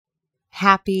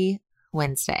Happy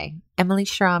Wednesday. Emily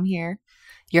Schramm here,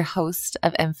 your host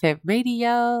of MFit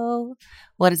Radio.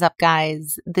 What is up,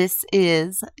 guys? This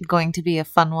is going to be a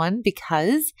fun one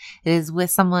because it is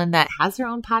with someone that has her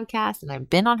own podcast, and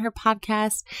I've been on her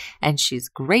podcast, and she's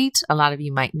great. A lot of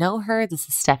you might know her. This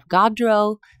is Steph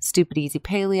Gaudreau, Stupid Easy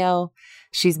Paleo.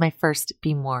 She's my first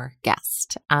Be More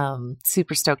guest.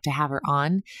 Super stoked to have her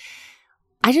on.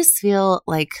 I just feel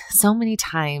like so many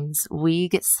times we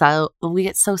get so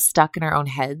stuck in our own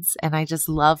heads, and I just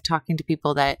love talking to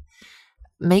people that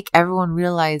make everyone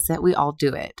realize that we all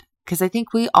do it. Because I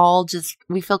think we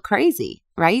feel crazy,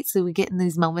 right? So we get in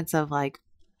these moments of like,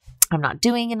 I'm not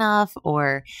doing enough,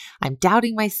 or I'm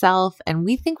doubting myself. And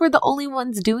we think we're the only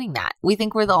ones doing that. We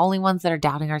think we're the only ones that are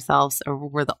doubting ourselves, or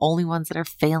we're the only ones that are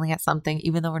failing at something,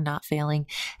 even though we're not failing.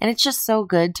 And it's just so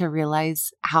good to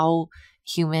realize how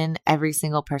human every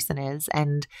single person is.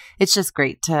 And it's just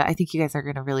great I think you guys are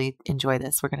going to really enjoy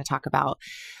this. We're going to talk about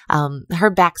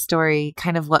her backstory,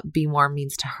 kind of what Be More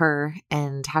means to her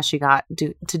and how she got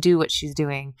to do what she's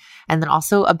doing. And then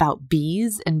also about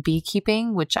bees and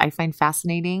beekeeping, which I find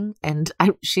fascinating. And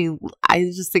I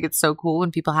just think it's so cool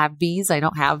when people have bees. I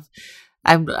don't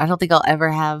think I'll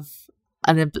ever have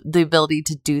the ability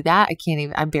to do that.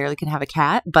 I barely can have a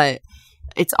cat, but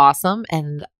it's awesome.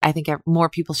 And I think more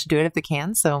people should do it if they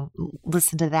can. So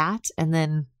listen to that. And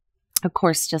then, of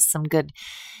course, just some good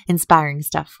inspiring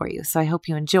stuff for you. So I hope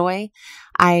you enjoy.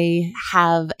 I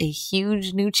have a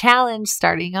huge new challenge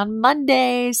starting on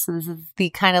Monday. So this is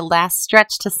the kind of last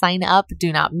stretch to sign up.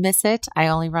 Do not miss it. I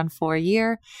only run for a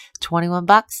year,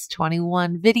 $21,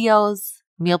 21 videos.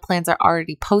 Meal plans are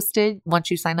already posted.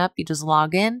 Once you sign up, you just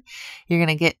log in. You're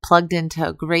going to get plugged into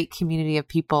a great community of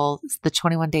people. It's the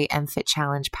 21-day MFit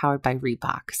Challenge powered by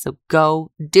Reebok. So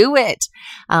go do it.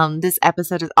 This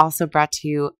episode is also brought to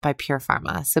you by Pure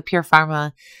Pharma. So Pure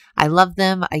Pharma, I love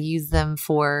them.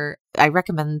 I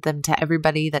recommend them to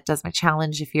everybody that does my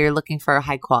challenge. If you're looking for a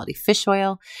high quality fish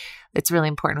oil, it's really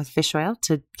important with fish oil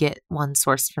to get one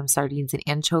sourced from sardines and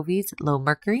anchovies, low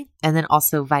mercury, and then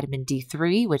also vitamin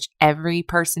D3, which every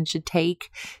person should take.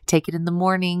 Take it in the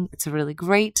morning. It's really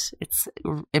great. It's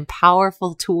a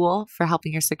powerful tool for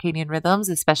helping your circadian rhythms,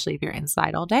 especially if you're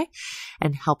inside all day,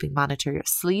 and helping monitor your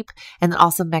sleep. And then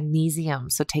also magnesium.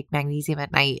 So take magnesium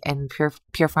at night, and Pure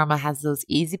Pharma has those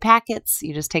easy packets.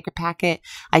 You just take a packet.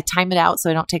 I time it out so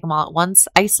I don't take them all at once.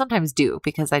 I sometimes do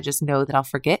because I just know that I'll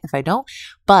forget if I don't,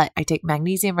 but I take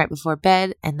magnesium right before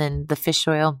bed, and then the fish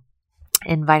oil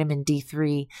and vitamin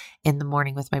D3 in the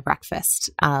morning with my breakfast.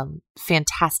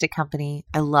 Fantastic company.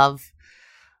 I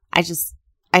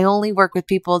only work with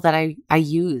people that I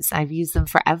use. I've used them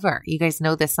forever. You guys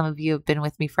know this. Some of you have been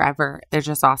with me forever. They're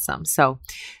just awesome. So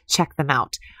check them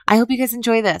out. I hope you guys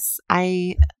enjoy this.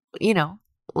 I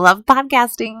love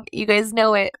podcasting. You guys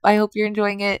know it. I hope you're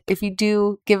enjoying it. If you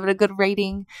do, give it a good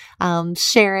rating,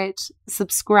 share it,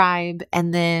 subscribe.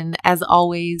 And then as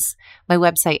always, my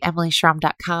website,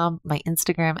 emilyschramm.com, my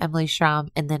Instagram, Emily Schramm.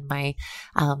 And then my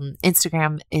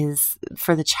Instagram is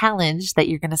for the challenge that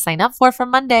you're going to sign up for from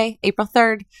Monday, April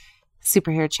 3rd,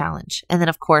 Superhero Challenge. And then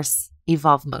of course,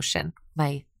 Evolve Motion,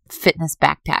 my fitness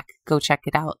backpack. Go check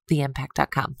it out,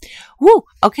 theimpact.com. Woo!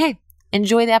 Okay.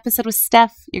 Enjoy the episode with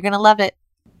Steph. You're going to love it.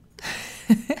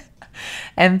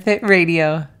 MFit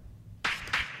Radio.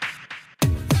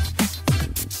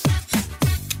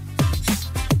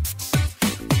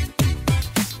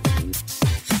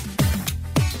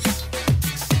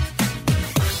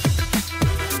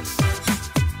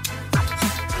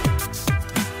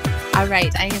 All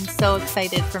right, I am so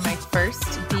excited for my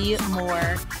first Be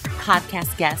More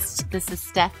podcast guest. This is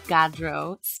Steph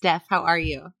Gaudreau. Steph, how are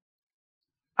you?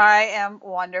 I am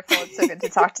wonderful. It's so good to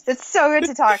talk to. It's so good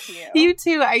to talk to you. You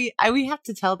too. We have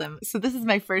to tell them. So this is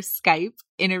my first Skype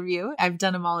interview. I've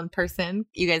done them all in person.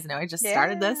 You guys know I just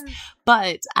started this,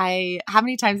 but how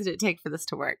many times did it take for this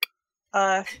to work?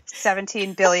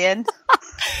 17 billion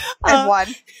and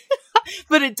one.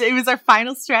 But it was our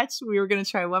final stretch. We were going to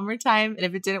try one more time, and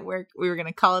if it didn't work, we were going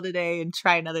to call it a day and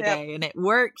try another day, and it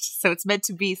worked. So it's meant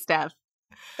to be, Steph.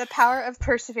 The power of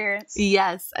perseverance.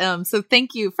 Yes. So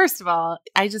thank you. First of all,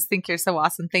 I just think you're so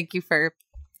awesome. Thank you for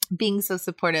being so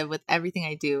supportive with everything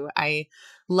I do. I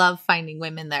love finding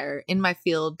women that are in my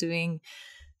field doing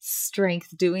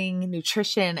strength, doing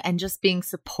nutrition, and just being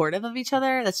supportive of each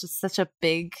other. That's just such a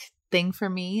big thing for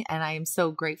me. And I am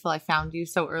so grateful I found you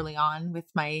so early on with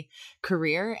my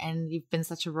career. And you've been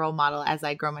such a role model as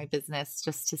I grow my business,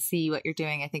 just to see what you're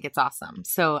doing. I think it's awesome.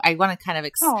 So I want to kind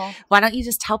of, why don't you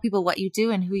just tell people what you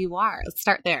do and who you are? Let's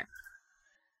start there.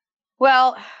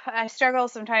 Well, I struggle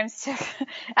sometimes to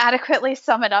adequately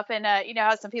sum it up in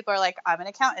how some people are like, I'm an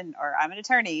accountant or I'm an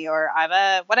attorney or I'm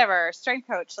a whatever, strength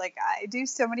coach. Like I do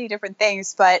so many different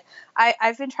things, but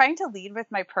I've been trying to lead with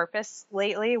my purpose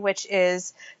lately, which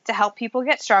is to help people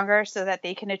get stronger so that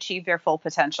they can achieve their full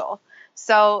potential.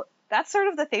 So that's sort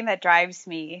of the thing that drives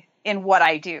me in what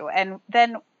I do. And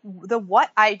then the what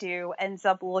I do ends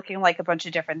up looking like a bunch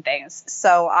of different things.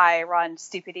 So I run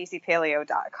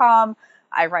stupideasypaleo.com.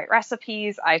 I write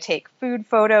recipes, I take food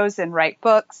photos and write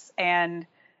books and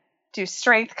do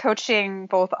strength coaching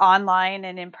both online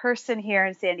and in person here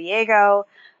in San Diego.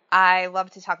 I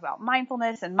love to talk about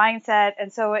mindfulness and mindset.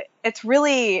 And so it's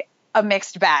really a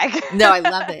mixed bag. No, I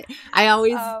love it. I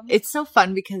always, it's so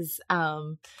fun because,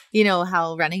 you know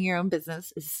how running your own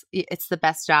business it's the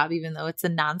best job, even though it's a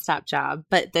nonstop job.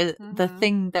 But the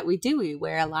thing that we do, we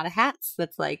wear a lot of hats.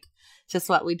 That's like just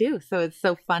what we do. So it's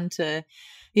so fun to,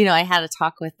 I had a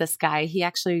talk with this guy. He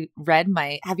actually read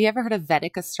have you ever heard of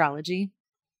Vedic astrology?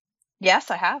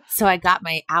 Yes, I have. So I got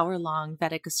my hour-long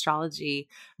Vedic astrology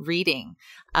reading,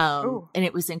 and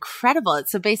it was incredible.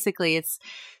 So basically,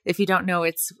 if you don't know,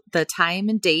 it's the time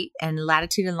and date and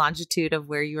latitude and longitude of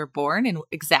where you were born and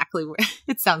exactly where,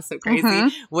 it sounds so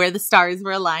crazy, where the stars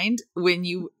were aligned when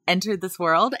you entered this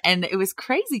world. And it was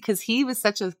crazy because he was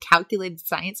such a calculated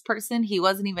science person. He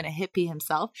wasn't even a hippie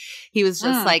himself. He was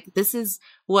just like, it's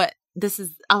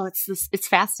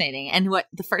fascinating. And what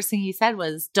the first thing he said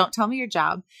was, don't tell me your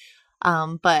job.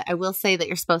 But I will say that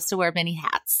you're supposed to wear many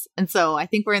hats. And so I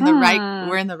think we're in the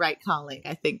right calling.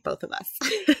 I think both of us.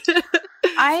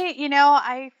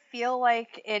 I feel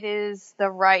like it is the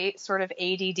right sort of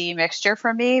ADD mixture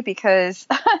for me because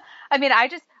I mean, I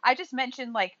just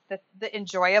mentioned like the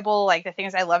enjoyable, like the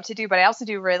things I love to do, but I also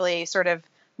do really sort of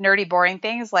nerdy, boring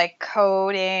things like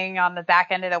coding on the back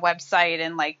end of the website.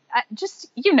 And like, I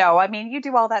mean, you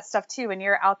do all that stuff too. And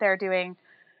you're out there doing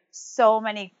so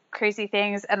many crazy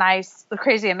things and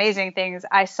crazy, amazing things.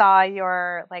 I saw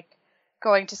your like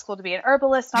going to school to be an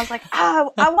herbalist and I was like, I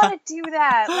want to do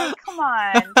that. Like, come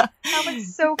on. That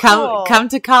looks so cool. Come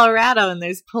to Colorado and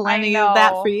there's plenty of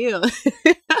that for you.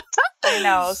 I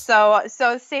know.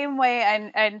 So same way.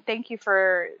 And thank you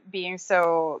for being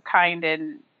so kind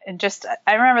and just,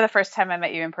 I remember the first time I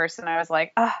met you in person, I was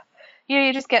like,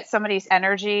 you just get somebody's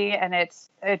energy and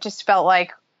it just felt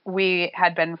like we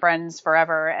had been friends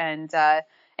forever. And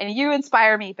you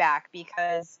inspire me back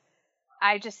because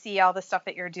I just see all the stuff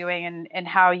that you're doing and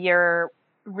how you're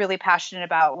really passionate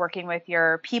about working with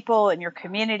your people and your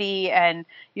community and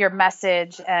your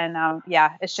message. And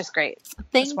it's just great.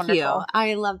 Thank you.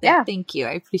 I love that. Yeah. Thank you.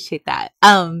 I appreciate that.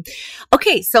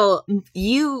 Okay. So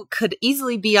you could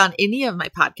easily be on any of my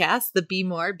podcasts, the Be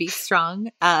More, Be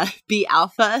Strong, Be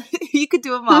Alpha. You could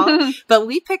do them all, but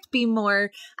we picked Be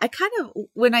More. I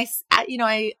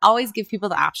always give people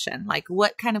the option, like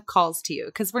what kind of calls to you?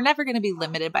 Because we're never going to be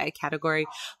limited by a category,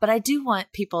 but I do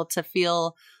want people to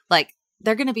feel like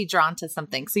they're going to be drawn to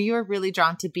something. So you are really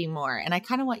drawn to Be More. And I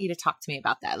kind of want you to talk to me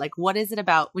about that. Like, what is it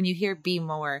about when you hear Be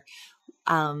More?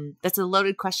 That's a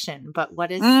loaded question, but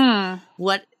what is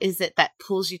it that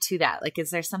pulls you to that? Like, is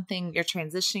there something you're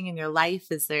transitioning in your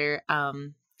life? Is there,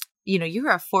 you're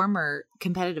a former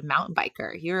competitive mountain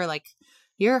biker. You're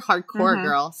a hardcore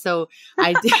girl. So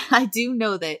I do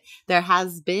know that there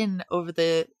has been over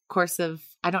the course of,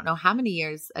 I don't know how many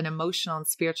years, an emotional and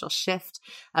spiritual shift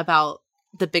about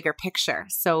the bigger picture.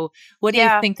 So what do you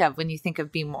think of when you think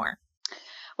of Be More?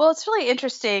 Well, it's really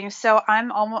interesting. So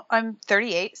I'm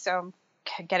 38, so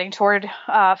I'm getting toward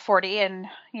 40 and,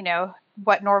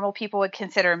 what normal people would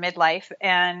consider midlife.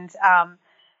 And,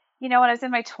 when I was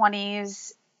in my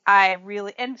 20s, I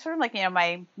really, and sort of like,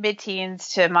 my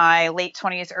mid-teens to my late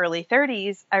 20s, early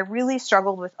 30s, I really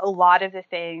struggled with a lot of the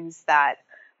things that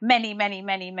many, many,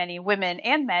 many, many women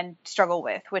and men struggle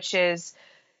with, which is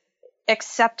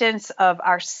acceptance of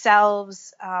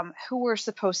ourselves, who we're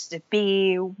supposed to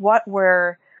be, what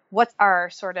our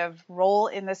sort of role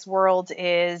in this world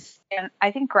is. And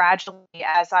I think gradually,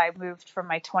 as I moved from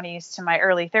my 20s to my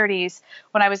early 30s,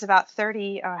 when I was about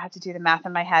 30, I have to do the math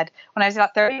in my head. When I was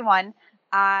about 31,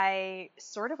 I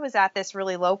sort of was at this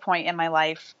really low point in my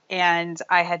life, and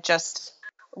I had just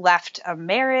left a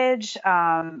marriage.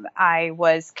 I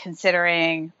was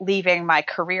considering leaving my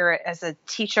career as a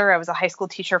teacher. I was a high school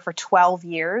teacher for 12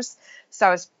 years. So I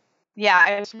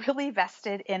was really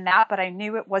vested in that, but I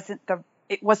knew it wasn't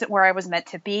where I was meant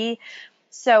to be.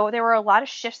 So there were a lot of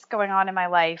shifts going on in my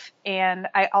life. And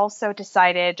I also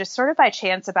decided, just sort of by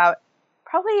chance,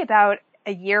 probably about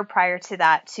a year prior to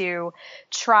that, to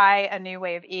try a new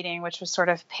way of eating, which was sort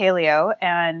of paleo.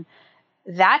 And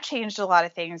that changed a lot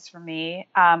of things for me.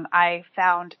 I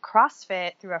found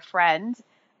CrossFit through a friend.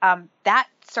 That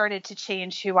started to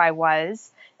change who I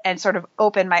was and sort of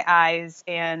open my eyes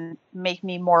and make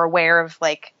me more aware of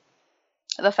like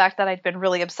the fact that I'd been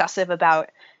really obsessive about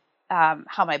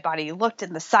how my body looked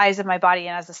and the size of my body.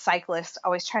 And as a cyclist,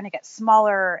 always trying to get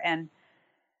smaller. And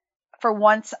for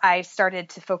once, I started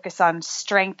to focus on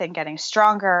strength and getting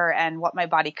stronger and what my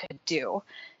body could do.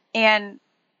 And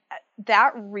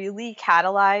that really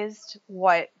catalyzed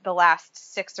what the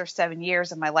last 6 or 7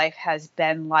 years of my life has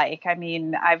been like. I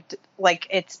mean,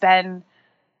 it's been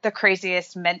the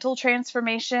craziest mental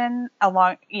transformation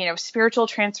along, spiritual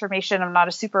transformation. I'm not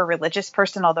a super religious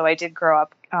person, although I did grow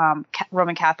up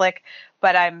Roman Catholic,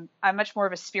 but I'm much more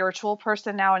of a spiritual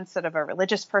person now instead of a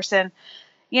religious person.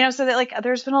 So that like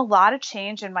there's been a lot of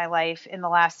change in my life in the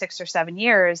last 6 or 7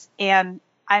 years, and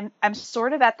I'm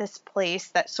sort of at this place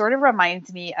that sort of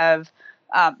reminds me of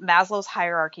Maslow's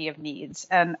hierarchy of needs,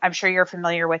 and I'm sure you're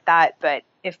familiar with that. But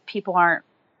if people aren't,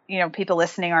 people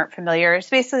listening aren't familiar, it's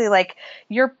basically like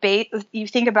you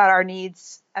think about our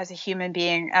needs as a human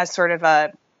being as sort of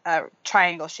a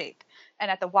triangle shape, and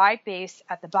at the wide base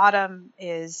at the bottom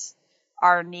is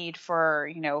our need for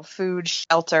food,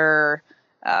 shelter,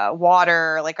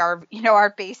 water, like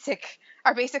our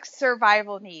basic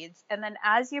survival needs. And then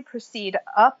as you proceed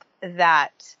up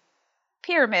that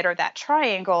pyramid or that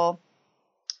triangle,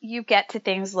 you get to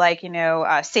things like,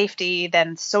 safety,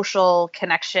 then social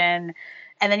connection.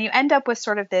 And then you end up with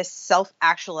sort of this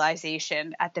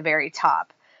self-actualization at the very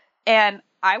top. And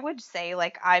I would say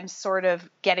like, I'm sort of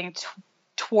getting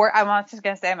toward, I'm not just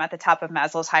going to say I'm at the top of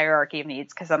Maslow's hierarchy of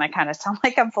needs, because then I kind of sound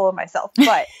like I'm full of myself,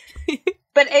 but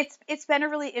but it's been a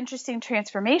really interesting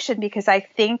transformation, because I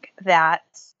think that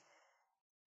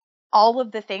all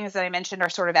of the things that I mentioned are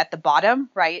sort of at the bottom,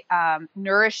 right?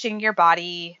 Nourishing your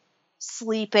body,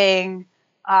 sleeping,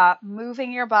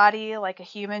 moving your body like a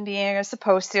human being is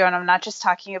supposed to. And I'm not just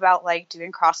talking about like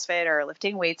doing CrossFit or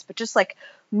lifting weights, but just like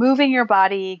moving your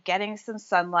body, getting some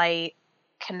sunlight,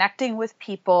 connecting with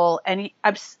people. And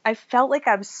I felt like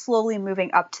I'm slowly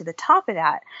moving up to the top of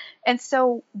that. And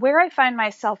so where I find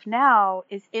myself now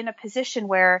is in a position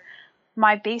where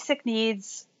my basic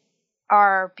needs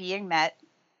are being met.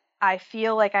 I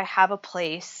feel like I have a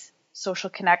place, social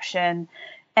connection.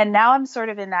 And now I'm sort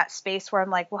of in that space where I'm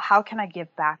like, well, how can I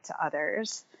give back to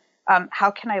others?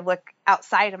 How can I look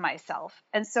outside of myself?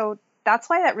 And so that's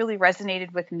why that really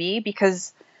resonated with me,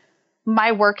 because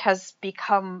my work has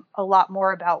become a lot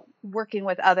more about working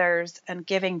with others and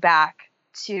giving back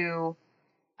to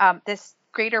this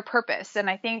greater purpose. And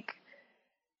I think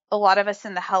a lot of us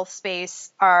in the health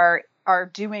space are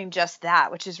doing just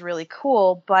that, which is really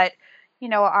cool. But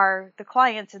the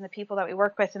clients and the people that we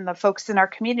work with and the folks in our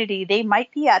community, they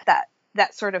might be at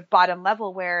that sort of bottom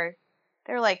level where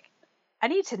they're like, I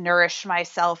need to nourish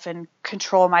myself and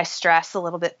control my stress a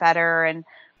little bit better. And,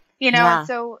 Yeah. and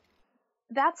so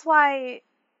that's why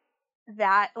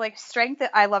that like strength,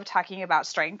 that I love talking about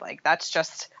strength, like that's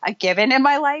just a given in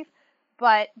my life.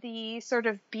 But the sort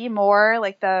of be more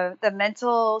like the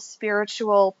mental,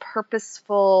 spiritual,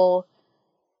 purposeful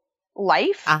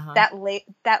life, Uh-huh.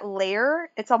 that layer,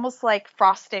 it's almost like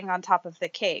frosting on top of the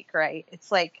cake, right?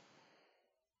 It's like,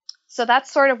 so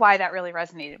that's sort of why that really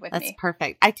resonated with That's me.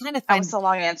 perfect. I kind of That was find, a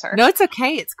long answer. no, it's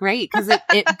okay. It's great because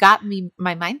it got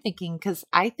my mind thinking, because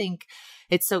I think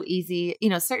it's so easy.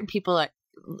 Certain people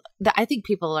I think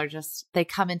people are just, they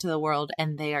come into the world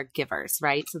and they are givers,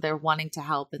 right? So they're wanting to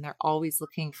help and they're always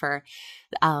looking for,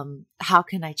 how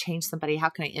can I change somebody? How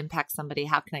can I impact somebody?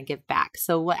 How can I give back?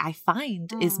 So what I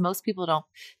find is most people don't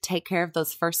take care of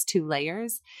those first two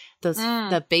layers,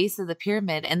 the base of the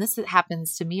pyramid. And this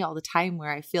happens to me all the time,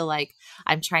 where I feel like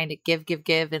I'm trying to give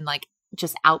and like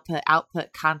just output,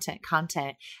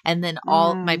 content. And then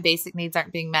all my basic needs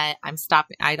aren't being met. I'm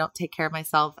stopping. I don't take care of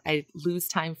myself. I lose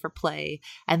time for play.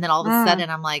 And then all of a sudden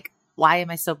I'm like, why am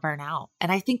I so burnt out?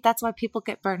 And I think that's why people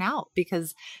get burnt out,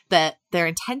 because their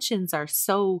intentions are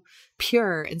so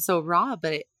pure and so raw,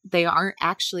 but they aren't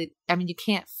actually, I mean, you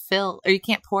can't fill, or you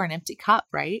can't pour an empty cup,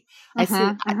 right?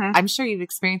 I'm sure you've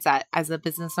experienced that as a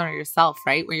business owner yourself,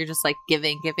 right? Where you're just like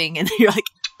giving, and you're like,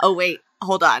 oh wait,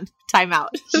 hold on, time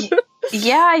out.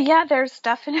 Yeah, there's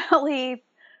definitely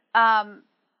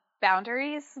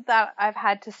boundaries that I've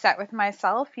had to set with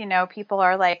myself. People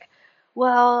are like,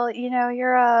 well,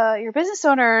 you're a business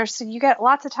owner, so you get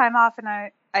lots of time off. And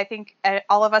I think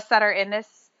all of us that are in this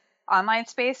online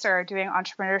space or doing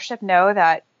entrepreneurship know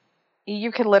that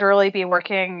you could literally be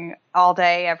working all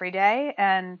day, every day.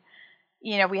 And,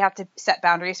 we have to set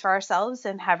boundaries for ourselves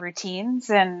and have routines.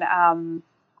 And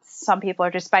some people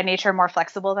are just by nature more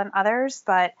flexible than others.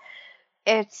 But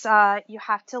it's you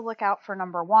have to look out for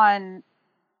number one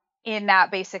in that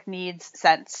basic needs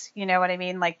sense. You know what I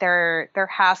mean? Like there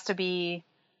has to be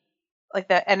like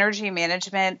the energy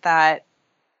management that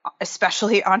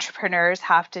especially entrepreneurs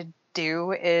have to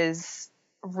do is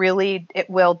really, it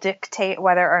will dictate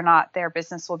whether or not their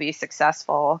business will be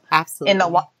successful Absolutely.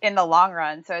 in the long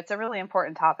run. So it's a really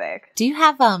important topic. Do you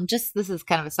have just this is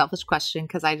kind of a selfish question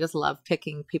because I just love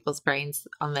picking people's brains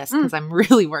on this because Mm. I'm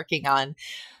really working on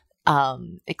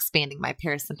expanding my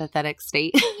parasympathetic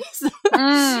state.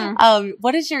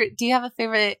 What is do you have a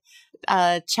favorite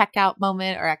checkout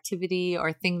moment or activity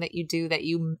or thing that you do that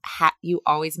you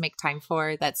always make time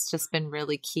for that's just been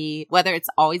really key, whether it's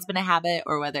always been a habit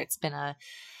or whether it's been a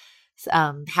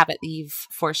habit that you've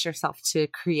forced yourself to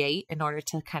create in order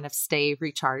to kind of stay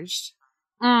recharged?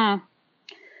 Mm.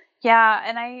 Yeah,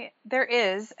 and there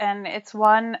is, and it's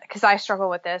one because I struggle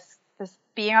with this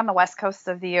being on the west coast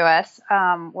of the US.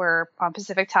 We're on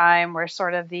Pacific time. We're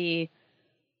sort of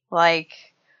like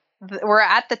we're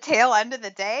at the tail end of the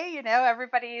day. You know,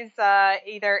 everybody's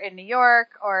either in New York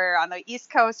or on the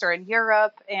East Coast or in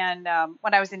Europe. And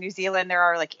when I was in New Zealand, there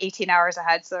are like 18 hours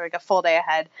ahead, so like a full day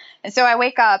ahead. And so I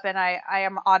wake up and I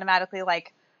am automatically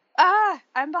like,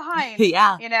 I'm behind.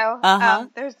 Yeah. You know, Uh-huh.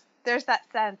 There's that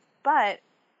sense, but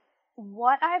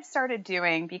what I've started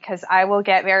doing, because I will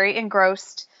get very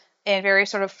engrossed in very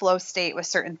sort of flow state with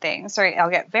certain things, right? I'll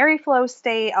get very flow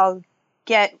state. I'll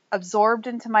get absorbed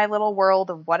into my little world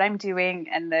of what I'm doing,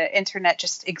 and the internet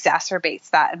just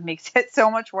exacerbates that and makes it so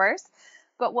much worse.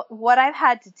 But what I've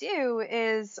had to do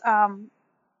is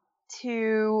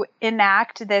to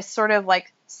enact this sort of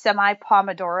like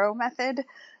semi-Pomodoro method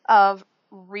of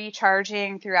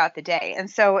recharging throughout the day. And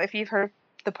so if have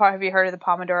you heard of the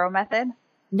Pomodoro method?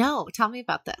 No, tell me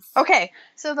about this. Okay,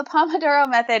 so the Pomodoro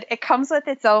method, it comes with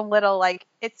its own little, like,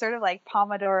 it's sort of like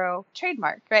Pomodoro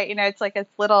trademark, right? You know, it's like this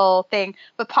little thing,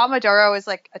 but Pomodoro is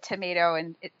like a tomato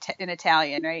in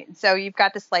Italian, right? And so you've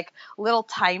got this like little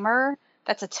timer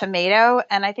that's a tomato,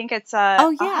 and I think it's Oh,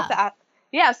 yeah.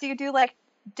 yeah, so you do like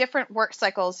different work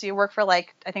cycles. So you work for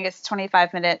like, I think it's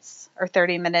 25 minutes or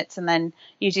 30 minutes, and then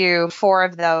you do 4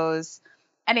 of those.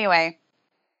 Anyway,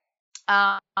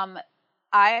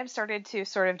 I have started to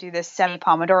sort of do this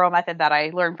semi-Pomodoro method that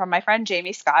I learned from my friend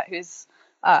Jamie Scott, who's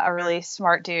a really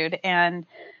smart dude. And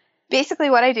basically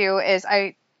what I do is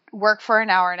I work for an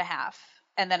hour and a half,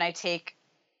 and then I take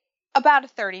about a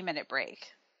 30-minute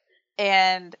break.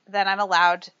 And then I'm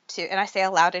allowed to, and I say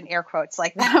allowed in air quotes,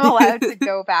 like then I'm allowed to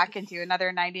go back and do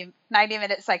another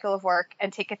 90-minute cycle of work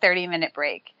and take a 30-minute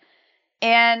break.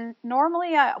 And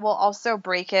normally I will also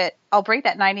I'll break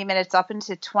that 90 minutes up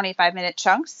into 25-minute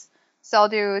chunks. So I'll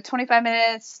do 25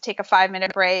 minutes, take a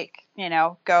 5-minute break, you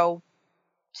know, go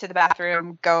to the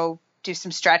bathroom, go do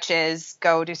some stretches,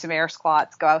 go do some air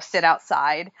squats, go sit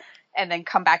outside, and then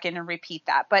come back in and repeat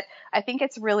that. But I think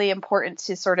it's really important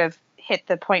to sort of hit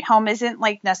the point home isn't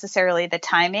like necessarily the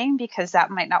timing, because that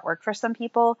might not work for some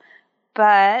people,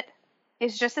 but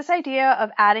it's just this idea of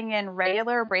adding in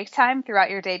regular break time throughout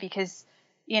your day, because,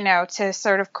 you know, to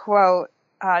sort of quote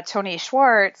Tony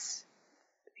Schwartz,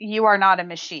 you are not a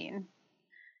machine.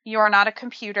 You are not a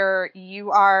computer. You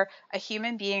are a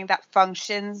human being that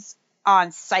functions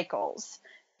on cycles.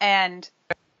 And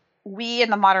we in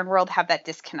the modern world have that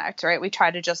disconnect, right? We try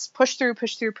to just push through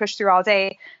all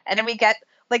day. And then we get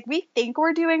like, we think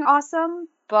we're doing awesome,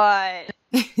 but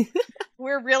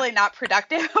we're really not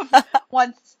productive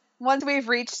once we've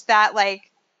reached that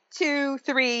like 2,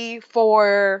 3,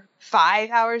 4, 5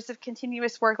 hours of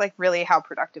continuous work. Like, really, how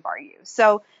productive are you?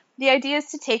 So the idea is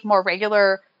to take more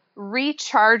regular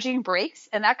recharging breaks,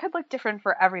 and that could look different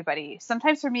for everybody.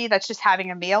 Sometimes for me, that's just having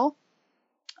a meal.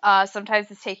 Sometimes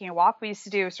it's taking a walk. We used to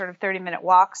do sort of 30-minute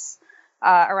walks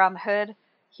around the hood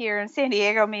here in San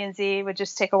Diego. Me and Z would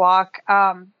just take a walk.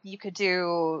 You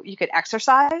could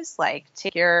exercise, like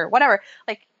take your whatever,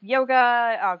 like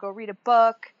yoga, go read a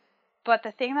book. But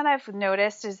the thing that I've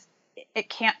noticed is it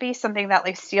can't be something that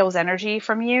like steals energy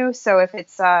from you. So if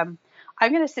it's I'm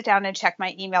going to sit down and check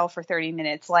my email for 30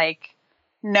 minutes, like,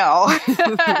 no,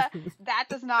 that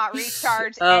does not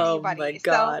recharge anybody. Oh my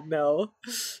God, no.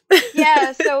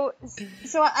 Yeah. So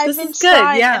I've been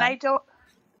trying, yeah. And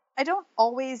I don't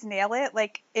always nail it.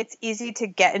 Like, it's easy to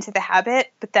get into the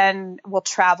habit, but then we'll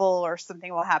travel or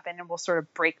something will happen and we'll sort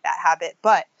of break that habit.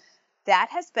 But that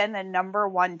has been the number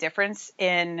one difference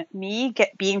in me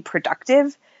being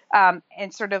productive,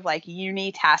 and sort of like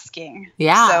unitasking.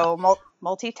 Yeah. So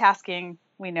multitasking,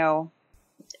 we know,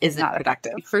 isn't not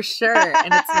productive for sure.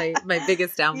 And it's my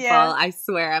biggest downfall. Yeah. I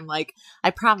swear,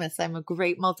 I promise I'm a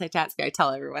great multitasker. I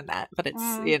tell everyone that, but it's,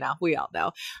 you know, we all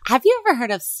know. Have you ever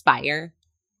heard of Spire?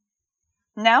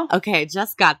 No? Okay,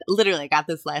 literally got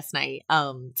this last night.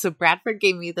 So Bradford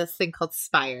gave me this thing called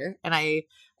Spire, and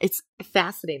it's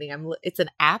fascinating. It's an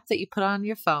app that you put on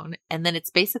your phone, and then it's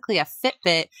basically a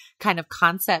Fitbit kind of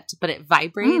concept, but it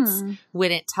vibrates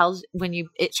when it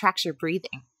tracks your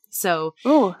breathing. So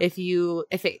Ooh.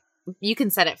 you can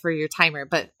set it for your timer,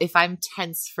 but if I'm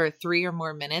tense for 3 or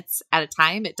more minutes at a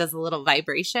time, it does a little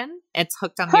vibration. It's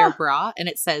hooked onto your bra, and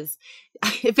it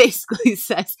basically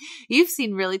says, "You've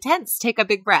seemed really tense. Take a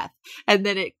big breath." And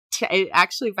then it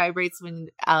actually vibrates when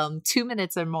 2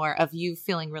 minutes or more of you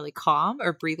feeling really calm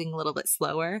or breathing a little bit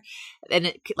slower, and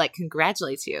it like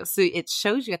congratulates you. So it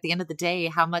shows you at the end of the day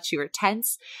how much you were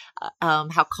tense,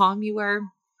 how calm you were.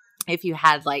 If you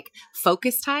had like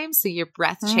focus time, so your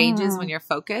breath changes when you're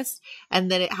focused, and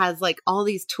then it has like all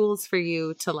these tools for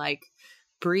you to like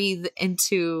breathe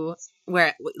into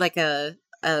where like a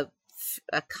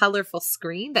colorful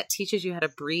screen that teaches you how to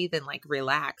breathe and like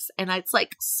relax. And it's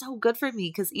like so good for me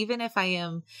because even if I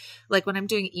am like when I'm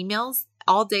doing emails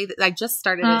all day, that I just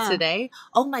started it today.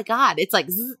 Oh my God. It's like,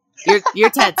 zzz, you're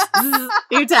tense.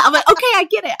 You're tense. I'm like, okay, I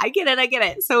get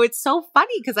it. So it's so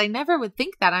funny because I never would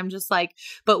think that. I'm just like,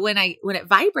 but when it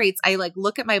vibrates, I like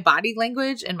look at my body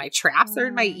language and my traps are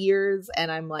in my ears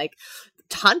and I'm like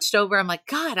hunched over. I'm like,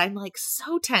 God, I'm like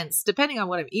so tense, depending on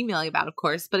what I'm emailing about, of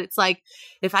course. But it's like,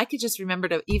 if I could just remember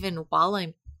to, even while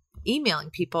I'm emailing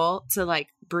people, to like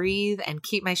breathe and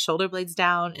keep my shoulder blades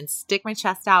down and stick my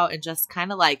chest out and just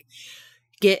kind of like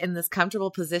get in this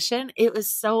comfortable position. It was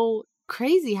so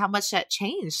crazy how much that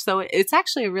changed. So it's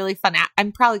actually a really fun app.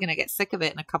 I'm probably going to get sick of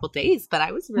it in a couple days, but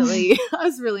I was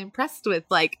really impressed with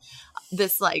like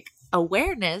this like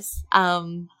awareness,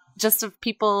 just of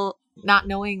people not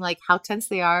knowing like how tense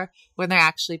they are when they're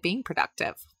actually being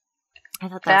productive. I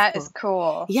thought that was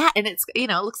cool. Yeah. And it's, it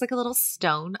looks like a little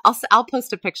stone. I'll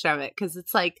post a picture of it. Cause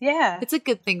it's like, it's a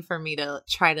good thing for me to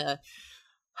try to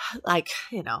like,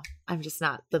 I'm just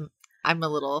not I'm a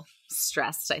little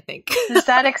stressed, I think. Does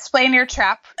that explain your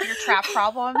trap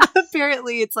problem?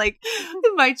 Apparently it's like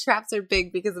my traps are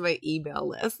big because of my email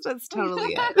list. That's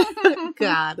totally it.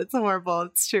 God, it's horrible.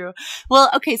 It's true.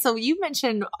 Well, okay. So you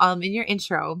mentioned in your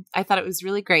intro, I thought it was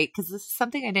really great because this is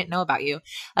something I didn't know about you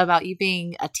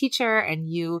being a teacher and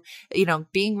you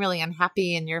being really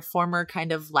unhappy in your former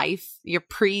kind of life, your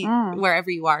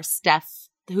wherever you are, Steph,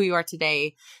 who you are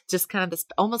today, just kind of this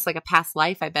almost like a past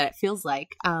life, I bet it feels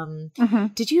like.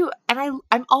 Did you, and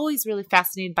I'm always really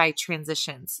fascinated by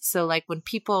transitions. So like when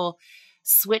people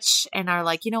switch and are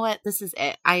like, you know what, this is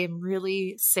it. I am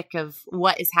really sick of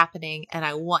what is happening and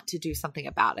I want to do something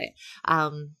about it.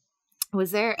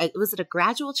 Was it a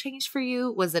gradual change for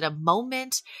you? Was it a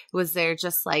moment? Was there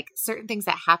just like certain things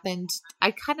that happened?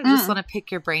 I kind of just want to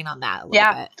pick your brain on that a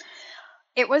little bit.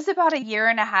 It was about 1.5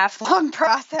 years long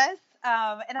process.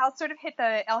 And I'll sort of hit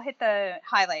the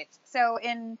highlights. So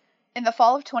in the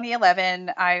fall of 2011,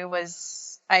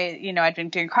 I'd been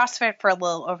doing CrossFit for a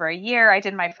little over a year. I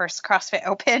did my first CrossFit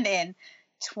Open in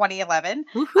 2011.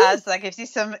 So that gives you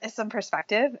some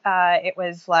perspective. It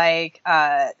was like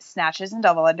snatches and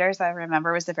double unders. I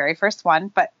remember was the very first one,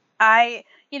 but I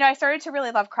started to really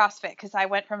love CrossFit because I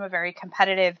went from a very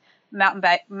competitive mountain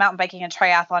biking and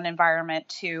triathlon environment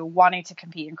to wanting to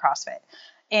compete in CrossFit.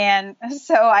 And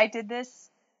so I did this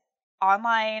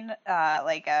online,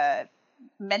 like a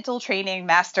mental training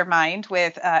mastermind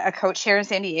with a coach here in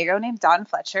San Diego named Dawn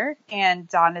Fletcher. And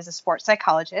Dawn is a sports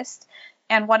psychologist.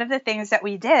 And one of the things that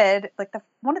we did,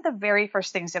 one of the very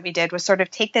first things that we did was sort of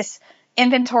take this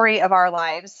inventory of our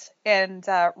lives and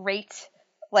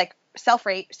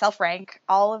self-rank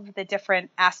all of the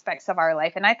different aspects of our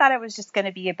life. And I thought it was just going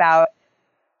to be about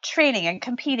training and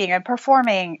competing and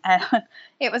performing, and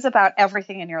it was about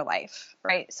everything in your life,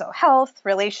 right? So health,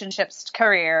 relationships,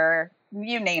 career,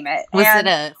 you name it. Was it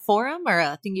a forum or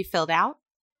a thing you filled out?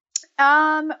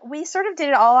 We sort of did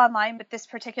it all online, but this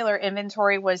particular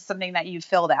inventory was something that you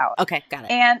filled out. Okay, got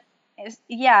it.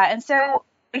 And so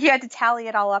you had to tally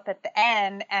it all up at the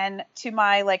end, and to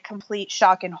my like complete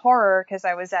shock and horror, because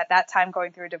I was at that time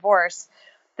going through a divorce,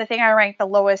 the thing I ranked the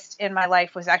lowest in my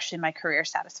life was actually my career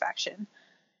satisfaction.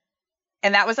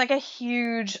 And that was like a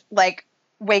huge like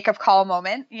wake up call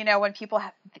moment, when people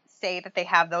say that they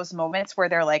have those moments where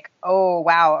they're like, oh,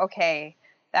 wow, okay,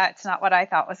 that's not what I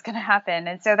thought was going to happen.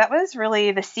 And so that was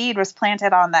really the seed was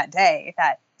planted on that day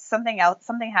that something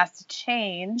has to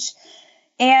change.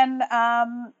 And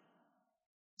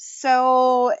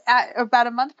so about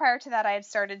a month prior to that, I had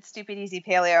started Stupid Easy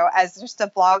Paleo as just a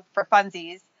blog for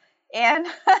funsies. And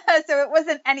so it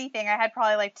wasn't anything. I had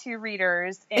probably like 2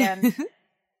 readers. And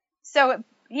so,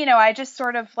 I just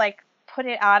sort of like put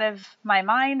it out of my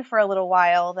mind for a little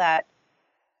while that,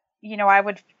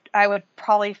 I would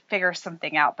probably figure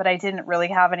something out, but I didn't really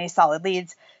have any solid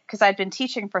leads because I'd been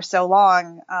teaching for so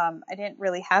long. I didn't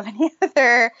really have any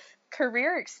other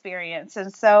career experience.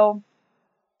 And so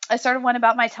I sort of went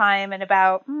about my time, and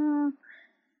about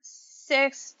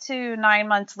 6 to 9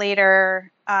 months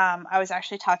later, I was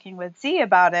actually talking with Z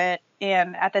about it.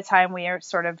 And at the time we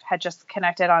sort of had just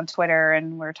connected on Twitter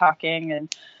and we're talking,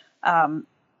 and,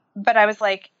 but I was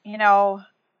like, I'm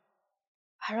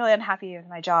really unhappy with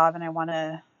my job and I want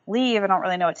to leave. I don't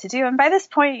really know what to do. And by this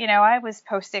point, I was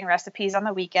posting recipes on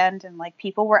the weekend, and like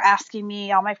people were asking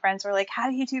me, all my friends were like, how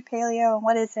do you do paleo and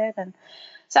what is it? And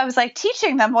so I was like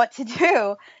teaching them what to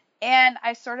do. And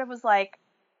I sort of was like,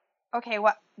 okay,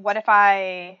 what if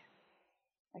I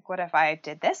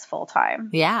did this full time?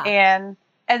 Yeah.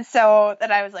 And so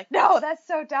then I was like, no, that's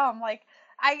so dumb. Like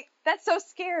that's so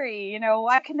scary.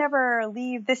 I could never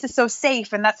leave. This is so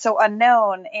safe and that's so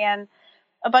unknown. And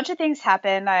a bunch of things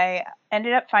happened. I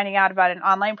ended up finding out about an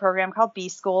online program called B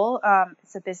School.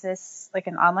 It's a business, like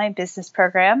an online business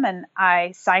program. And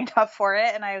I signed up for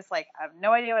it, and I was like, I have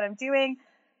no idea what I'm doing,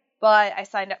 but I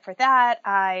signed up for that.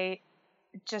 I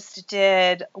just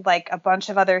did like a bunch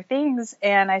of other things.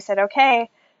 And I said, okay,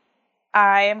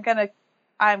 I'm going to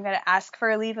ask for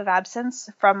a leave of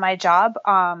absence from my job,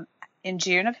 in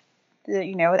June of,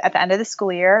 at the end of the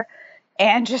school year,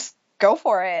 and just go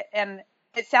for it. And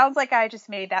it sounds like I just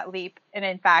made that leap. And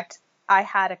in fact, I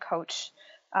had a coach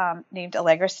named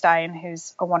Allegra Stein,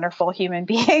 who's a wonderful human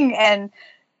being. And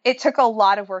it took a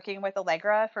lot of working with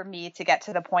Allegra for me to get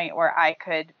to the point where I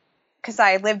could, because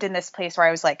I lived in this place where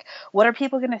I was like, what are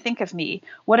people going to think of me?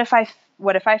 What if I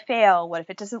fail? What if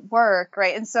it doesn't work?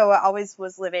 Right. And so I always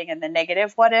was living in the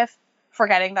negative what if,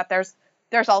 forgetting that there's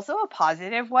also a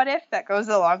positive what if that goes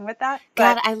along with that.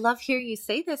 God, I love hearing you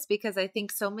say this, because I think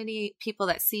so many people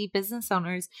that see business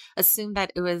owners assume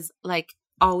that it was like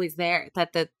always there,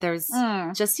 that there's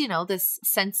just, this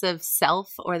sense of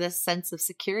self or this sense of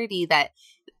security that,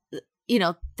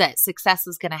 that success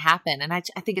was going to happen. And I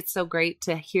think it's so great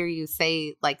to hear you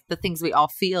say, like, the things we all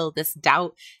feel, this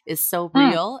doubt is so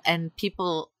real, and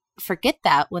people forget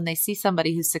that when they see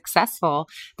somebody who's successful.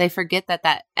 They forget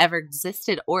that ever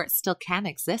existed, or it still can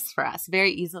exist for us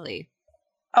very easily.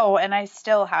 Oh, and I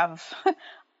still have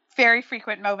very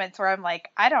frequent moments where I'm like,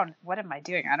 what am I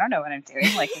doing? I don't know what I'm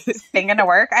doing. Like, is this thing going to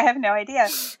work? I have no idea.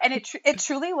 And it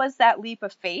truly was that leap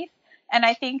of faith. And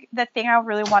I think the thing I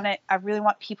really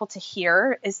want people to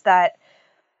hear is that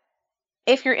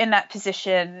if you're in that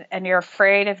position and you're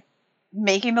afraid of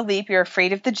making the leap, you're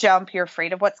afraid of the jump, you're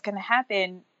afraid of what's going to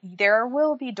happen, there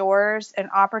will be doors and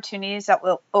opportunities that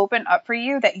will open up for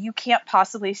you that you can't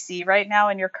possibly see right now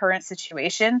in your current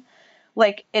situation.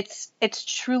 Like, it's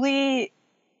truly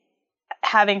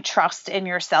having trust in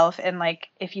yourself, and like,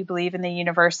 if you believe in the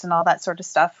universe and all that sort of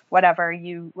stuff, whatever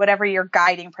your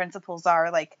guiding principles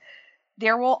are, like,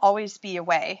 there will always be a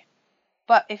way.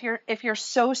 But if you're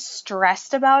so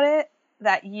stressed about it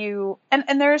that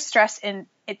and there is stress in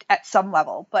it at some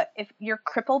level, but if you're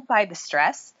crippled by the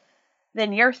stress,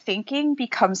 then your thinking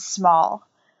becomes small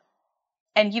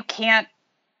and you can't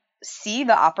see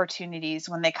the opportunities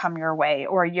when they come your way,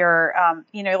 or your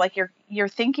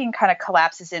thinking kind of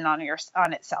collapses in on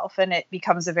itself, and it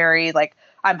becomes a very like,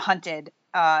 I'm hunted,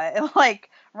 like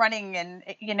running, and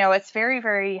it's very,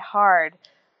 very hard.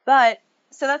 But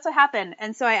so that's what happened.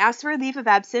 And so I asked for a leave of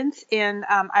absence, and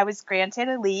I was granted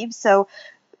a leave. So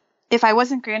if I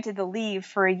wasn't granted the leave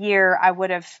for a year, I would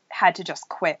have had to just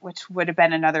quit, which would have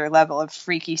been another level of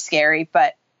freaky scary.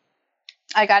 But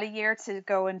I got a year to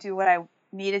go and do what I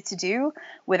needed to do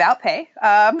without pay.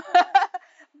 But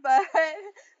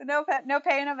no pay,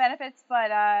 no benefits.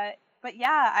 But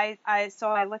yeah, so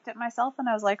I looked at myself and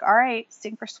I was like, all right,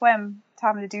 sink or swim,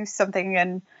 time to do something.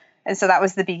 And so that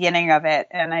was the beginning of it,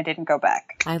 and I didn't go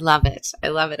back. I love it. I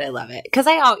love it. I love it. Because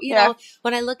know,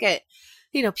 when I look at,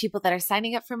 people that are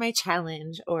signing up for my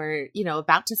challenge, or,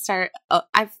 about to start,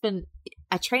 I've been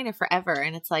a trainer forever,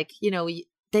 and it's like,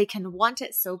 they can want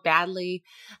it so badly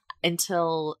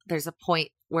until there's a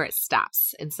point where it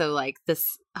stops. And so like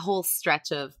this whole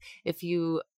stretch of,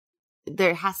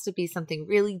 there has to be something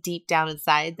really deep down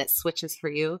inside that switches for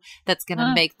you, that's going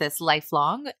to make this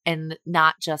lifelong and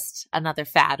not just another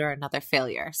fad or another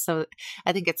failure. So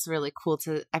I think it's really cool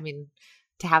to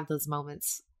have those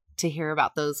moments, to hear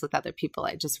about those with other people.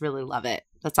 I just really love it.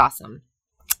 That's awesome.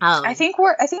 I think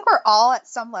we're all at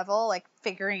some level like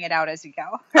figuring it out as we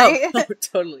go. Right? Oh,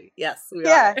 totally. Yes, we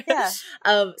are. Yeah.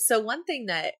 So one thing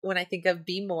that when I think of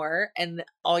Be More and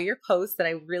all your posts that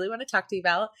I really want to talk to you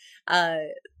about,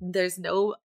 there's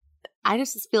no I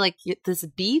just feel like this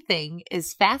bee thing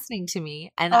is fascinating to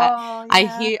me. And Oh,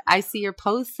 yeah. I see your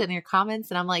posts and your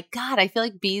comments and I'm like, God, I feel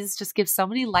like bees just give so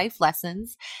many life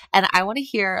lessons. And I want to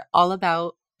hear all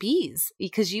about bees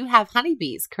because you have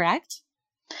honeybees, correct?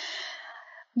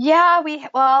 Yeah,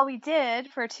 we did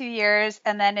for 2 years,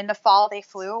 and then in the fall they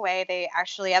flew away. They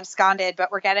actually absconded, but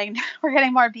we're getting we're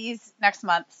getting more bees next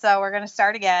month, so we're going to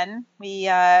start again. We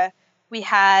had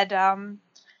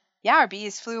yeah, our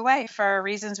bees flew away for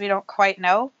reasons we don't quite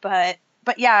know, but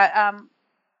yeah,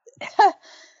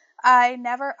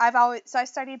 I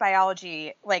studied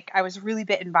biology. Like I was really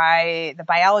bitten by the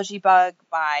biology bug,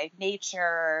 by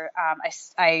nature.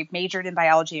 I majored in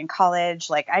biology in college.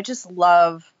 Like I just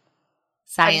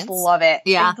Science. love it. I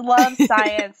Yeah. love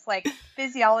science, like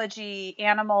physiology,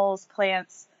 animals,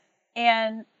 plants.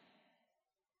 And,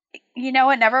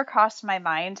 it never crossed my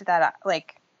mind that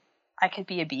like I could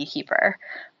be a beekeeper.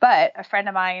 But a friend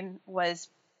of mine was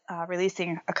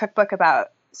releasing a cookbook about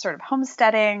sort of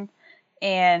homesteading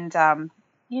and,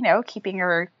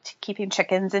 keeping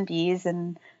chickens and bees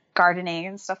and gardening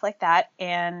and stuff like that.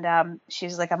 And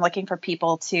she's like, I'm looking for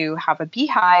people to have a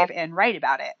beehive and write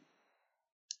about it.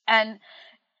 And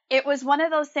it was one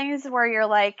of those things where you're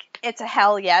like, it's a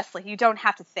hell yes. Like you don't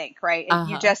have to think, right?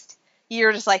 Uh-huh.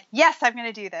 You're just like, yes, I'm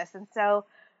going to do this. And so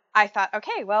I thought,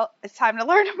 okay, well, it's time to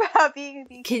learn about being a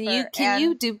beekeeper.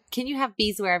 Can you have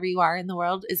bees wherever you are in the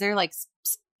world? Is there like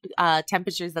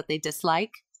temperatures that they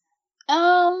dislike?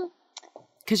 Um,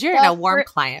 Because you're in a well, warm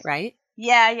climate, right?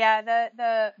 yeah.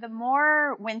 The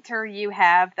more winter you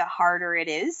have, the harder it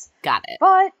is. Got it.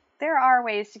 But there are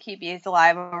ways to keep bees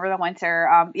alive over the winter.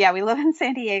 Yeah, we live in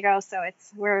San Diego, so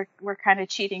we're kind of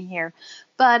cheating here.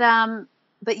 But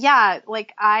yeah,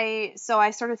 I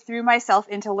sort of threw myself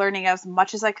into learning as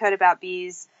much as I could about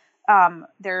bees.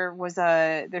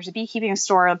 There's a beekeeping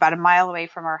store about a mile away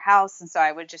from our house, and so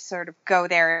I would just sort of go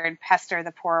there and pester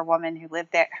the poor woman who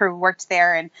worked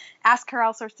there, and ask her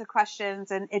all sorts of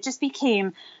questions, and it just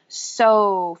became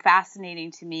so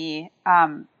fascinating to me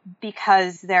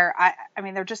because they're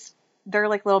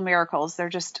like little miracles. They're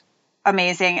just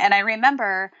amazing, and I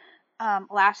remember.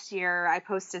 Last year I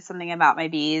posted something about my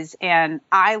bees and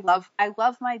I love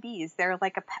my bees. They're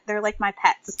like my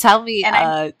pets. Tell me,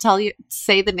 And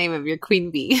say the name of your queen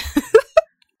bee.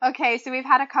 okay, so we've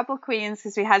had a couple queens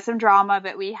because we had some drama,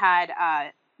 but we had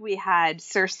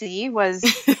Circe was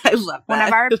I love one of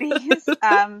that. our bees.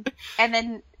 And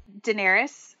then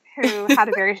Daenerys, who had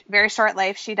a very, very short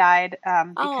life. She died,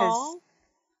 because Oh,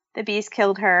 the bees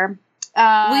killed her.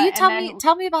 will you And then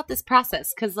tell me about this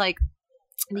process? Because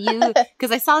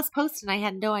I saw this post and I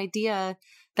had no idea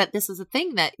that this was a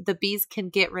thing that the bees can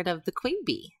get rid of the queen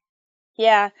bee.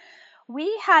 yeah,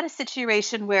 we had a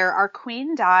situation where our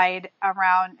queen died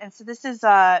around, and so this is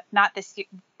not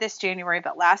this January,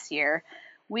 but last year.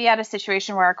 We had a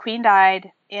situation where our queen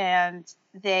died, and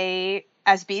they,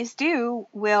 as bees do,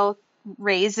 will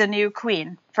raise a new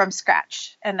queen from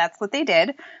scratch, and that's what they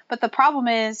did. But the problem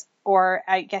is, or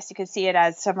I guess you could see it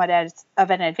as somewhat as of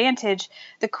an advantage,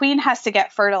 the queen has to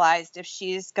get fertilized if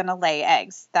she's going to lay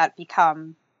eggs that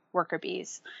become worker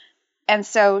bees. And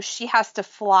so she has to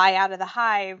fly out of the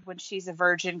hive when she's a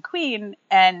virgin queen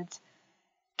and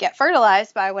get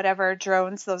fertilized by whatever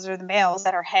drones, those are the males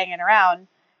that are hanging around.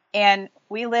 And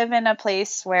we live in a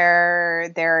place where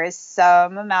there is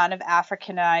some amount of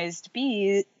Africanized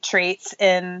bee traits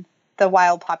in the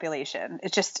wild population.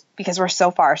 It's just because we're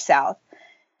so far south.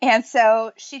 And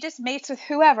so she just mates with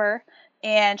whoever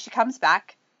and she comes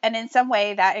back. And in some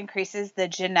way that increases the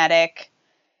genetic,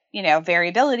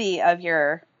 variability of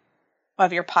your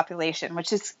population,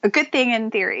 which is a good thing in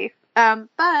theory.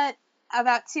 But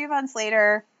about 2 months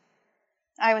later,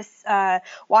 I was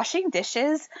washing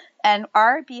dishes, and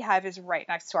our beehive is right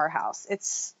next to our house.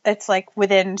 It's like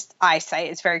within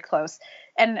eyesight. It's very close.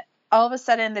 And all of a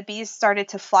sudden, the bees started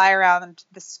to fly around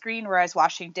the screen where I was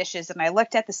washing dishes, and I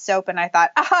looked at the soap, and I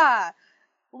thought, aha,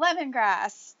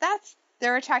 lemongrass.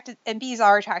 They're attracted, and bees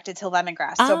are attracted to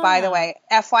lemongrass. So by the Ah, way,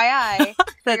 FYI, for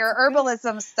that's your good.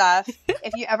 herbalism stuff,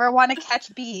 if you ever want to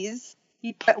catch bees,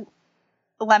 you put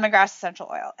lemongrass essential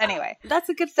oil. Anyway, That's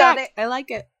a good so fact. I like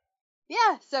it.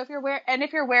 yeah. So if you're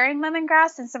wearing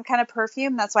lemongrass and some kind of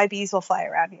perfume, that's why bees will fly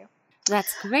around you.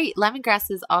 That's great.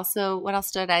 Lemongrass is also, what else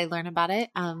did I learn about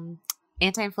it?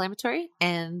 Anti-inflammatory,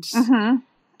 and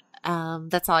Mm-hmm.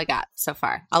 that's all I got so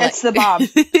far. It's the bomb.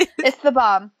 It's the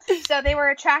bomb. So they were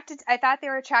attracted. I thought they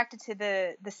were attracted to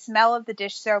the smell of the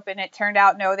dish soap, and it turned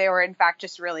out no, they were in fact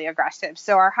just really aggressive.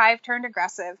 So our hive turned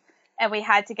aggressive, and we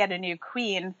had to get a new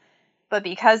queen. But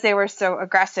because they were so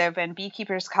aggressive, and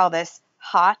beekeepers call this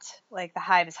hot, like the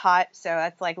hive is hot. So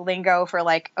that's like lingo for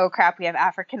like, oh crap, we have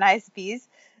Africanized bees.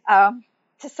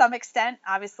 To some extent,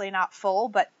 obviously not full,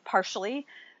 but partially.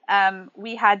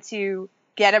 We had to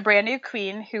get a brand new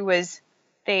queen who was,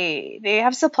 they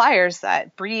have suppliers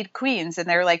that breed queens and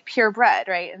they're like purebred,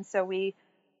 right? And so we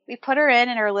put her in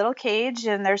her little cage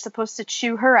and they're supposed to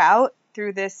chew her out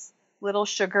through this little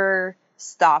sugar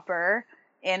stopper.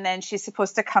 And then she's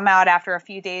supposed to come out after a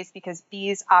few days because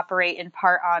bees operate in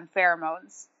part on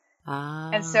pheromones.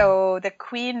 And so the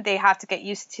queen, they have to get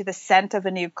used to the scent of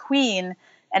a new queen.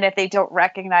 And if they don't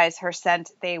recognize her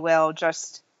scent, they will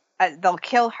just, they'll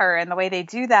kill her. And the way they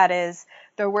do that is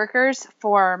the workers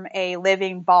form a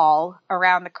living ball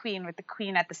around the queen with the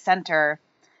queen at the center.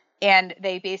 And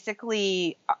they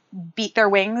basically beat their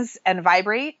wings and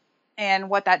vibrate. And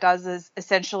what that does is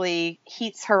essentially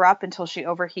heats her up until she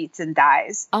overheats and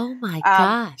dies. Oh my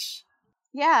gosh.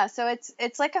 Yeah. So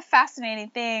it's like a fascinating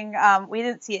thing. We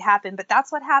didn't see it happen, but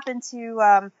that's what happened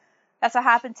to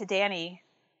Dany,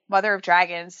 Mother of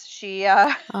Dragons. She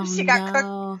got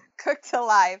cooked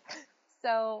alive.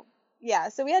 So yeah,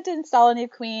 so we had to install a new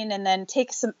queen and then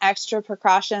take some extra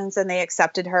precautions, and they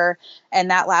accepted her.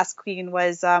 And that last queen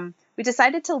was, we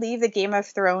decided to leave the Game of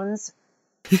Thrones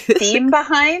theme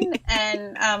behind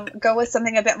and go with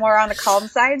something a bit more on the calm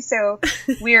side. So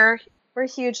we're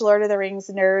huge Lord of the Rings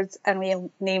nerds, and we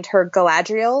named her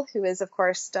Galadriel, who is, of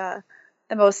course, the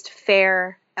most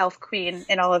fair elf queen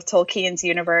in all of Tolkien's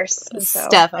universe. And so,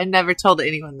 Steph, I never told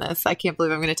anyone this. I can't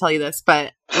believe I'm going to tell you this,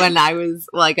 but when I was,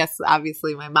 well, I guess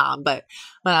obviously my mom, but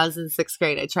when I was in 6th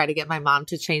grade, I tried to get my mom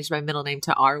to change my middle name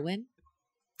to Arwen.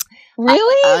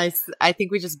 Really? I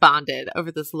think we just bonded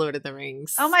over this Lord of the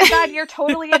Rings. Oh my God, you're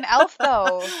totally an elf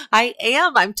though. I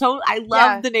am. I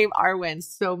love the name Arwen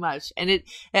so much, and it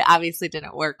obviously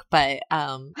didn't work, but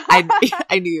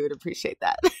I knew you would appreciate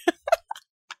that.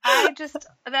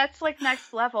 That's like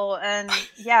next level. And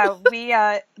yeah, we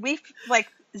like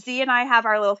Z and I have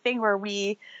our little thing where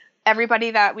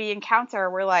everybody that we encounter,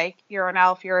 we're like, you're an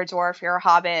elf, you're a dwarf, you're a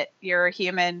hobbit, you're a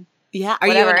human. Yeah.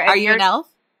 Are you an elf?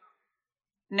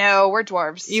 No, we're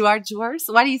dwarves. You are dwarves?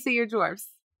 Why do you say you're dwarves?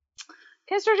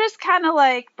 Because we're just kind of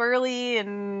like burly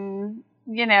and,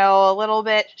 a little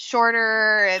bit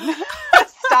shorter and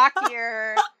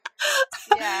stockier.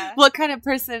 Yeah. What kind of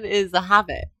person is a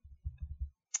hobbit?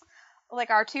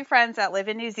 Like our two friends that live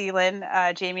in New Zealand,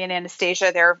 Jamie and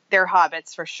Anastasia, they're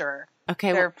hobbits for sure.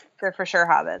 Okay. They're for sure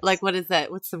hobbits. Like, what is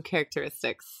that? What's some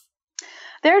characteristics?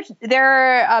 They're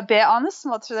a bit on the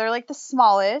small, so they're like the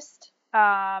smallest.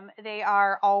 They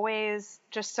are always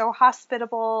just so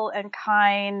hospitable and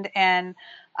kind and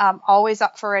always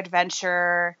up for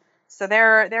adventure. So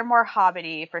they're more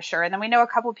hobbity for sure. And then we know a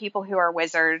couple people who are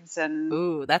wizards. And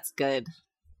ooh, that's good.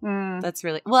 That's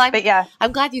really well. But yeah,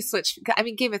 I'm glad you switched. I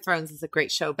mean, Game of Thrones is a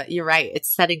great show, but you're right. It's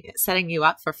setting you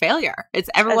up for failure. It's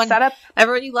everyone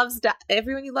you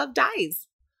love dies.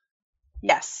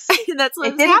 Yes, that's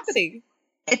what's happening.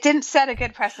 It didn't set a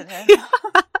good precedent.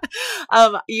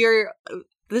 I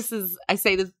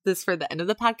say this for the end of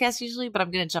the podcast usually, but I'm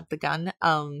going to jump the gun.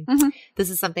 This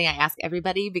is something I ask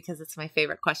everybody because it's my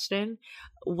favorite question.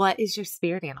 What is your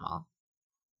spirit animal?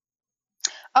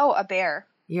 Oh, a bear.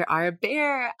 You are a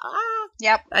bear.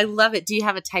 Yep. I love it. Do you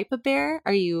have a type of bear?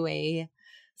 Are you a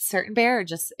certain bear or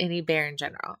just any bear in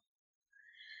general?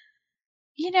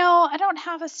 I don't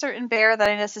have a certain bear that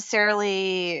I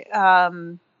necessarily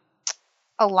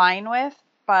align with,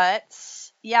 but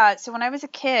yeah. So when I was a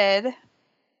kid,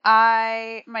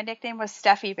 my nickname was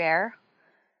Steffi Bear,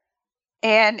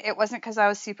 and it wasn't because I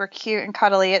was super cute and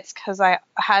cuddly. It's because I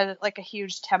had like a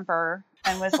huge temper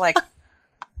and was like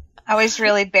always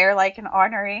really bear-like and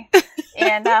ornery.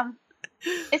 And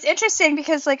it's interesting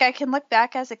because like I can look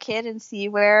back as a kid and see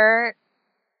where,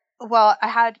 well,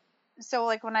 so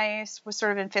like when I was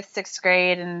sort of in 5th, 6th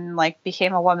grade and like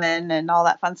became a woman and all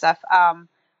that fun stuff,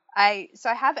 I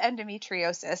have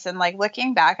endometriosis, and like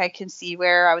looking back, I can see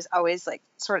where I was always like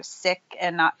sort of sick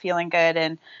and not feeling good.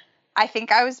 And I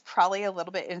think I was probably a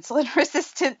little bit insulin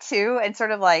resistant too, and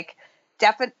sort of like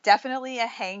definitely a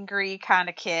hangry kind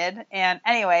of kid. And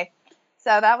anyway,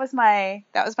 so that was my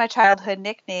childhood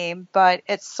nickname, but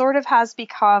it sort of has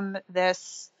become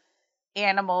this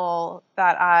animal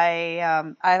that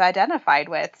I've identified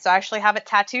with. So I actually have it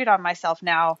tattooed on myself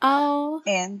now. Oh,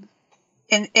 and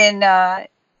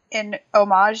in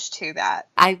homage to that.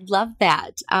 I love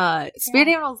that. Spirit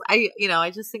animals,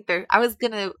 I just think I was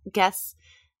gonna guess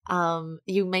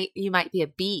you might be a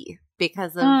bee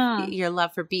because of your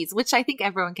love for bees, which I think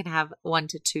everyone can have 1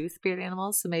 to 2 spirit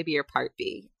animals, so maybe you're part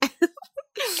bee.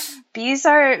 Bees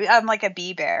are like a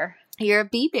bee bear. You're a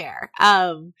bee bear.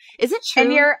 Is it true?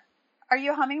 And Are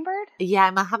you a hummingbird? Yeah,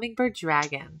 I'm a hummingbird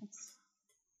dragon. Let's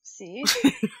see.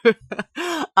 It's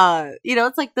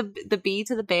like the bee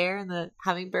to the bear and the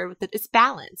hummingbird with it's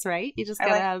balance, right? You just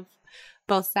gotta have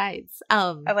both sides.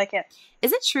 I like it.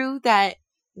 Is it true that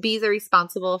bees are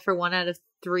responsible for 1 out of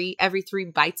 3 every 3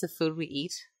 bites of food we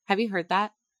eat? Have you heard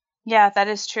that? Yeah, that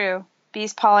is true.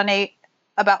 Bees pollinate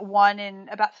about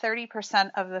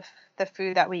 30% of the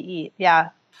food that we eat.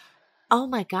 Yeah. Oh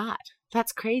my God,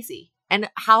 that's crazy. And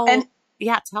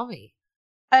yeah, tell me.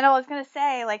 I know I was going to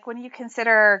say, like, when you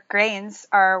consider grains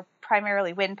are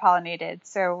primarily wind pollinated.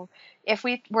 So if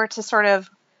we were to sort of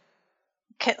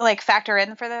like factor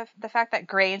in for the fact that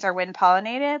grains are wind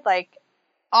pollinated, like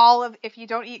if you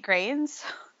don't eat grains,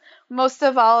 most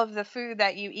of all of the food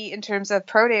that you eat in terms of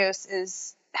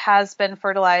produce has been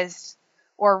fertilized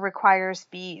or requires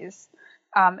bees.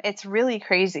 It's really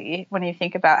crazy when you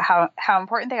think about how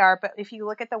important they are. But if you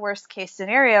look at the worst case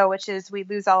scenario, which is we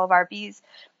lose all of our bees,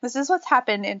 this is what's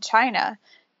happened in China.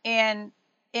 And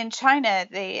in China,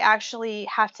 they actually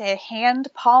have to hand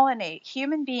pollinate,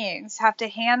 human beings have to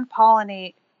hand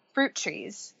pollinate fruit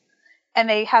trees. And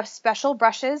they have special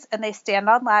brushes and they stand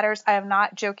on ladders. I am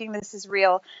not joking. This is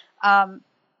real.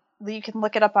 You can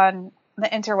look it up on the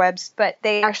interwebs, but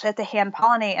they actually have to hand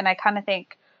pollinate. And I kind of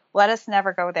think, let us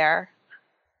never go there.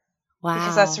 Wow.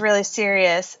 Because that's really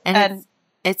serious. And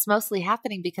it's mostly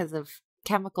happening because of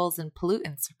chemicals and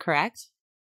pollutants, correct?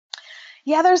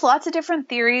 Yeah, there's lots of different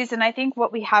theories. And I think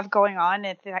what we have going on,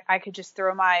 if I could just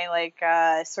throw my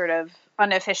sort of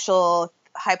unofficial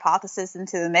hypothesis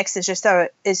into the mix, is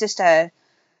just an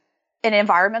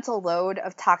environmental load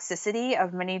of toxicity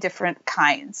of many different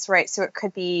kinds, right? So it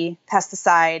could be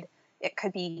pesticide, it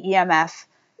could be EMF,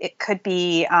 it could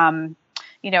be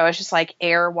it's just like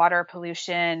air, water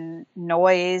pollution,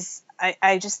 noise.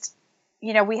 I just,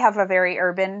 we have a very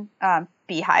urban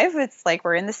beehive. It's like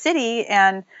we're in the city,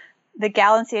 and the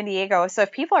gal in San Diego. So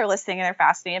if people are listening and they're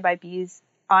fascinated by bees,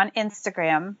 on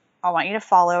Instagram, I want you to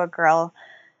follow a girl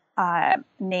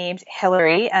named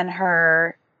Hillary, and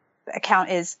her account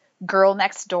is Girl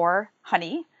Next Door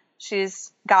Honey.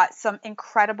 She's got some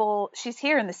she's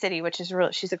here in the city, which is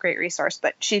really, she's a great resource,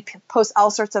 but she posts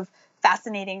all sorts of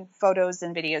fascinating photos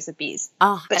and videos of bees.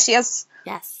 Oh, but she's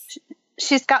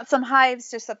got some hives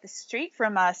just up the street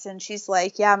from us. And she's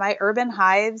like, yeah, my urban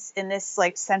hives in this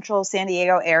like central San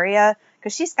Diego area,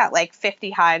 because she's got like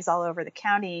 50 hives all over the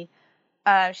county.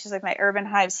 She's like, my urban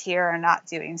hives here are not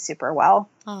doing super well.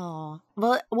 Oh,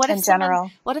 well, what if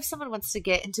someone wants to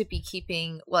get into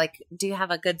beekeeping? Like, do you have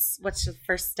what's the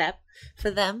first step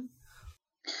for them?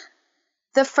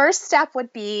 The first step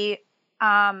would be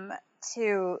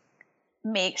to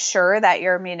make sure that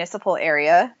your municipal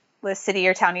area, the city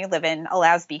or town you live in,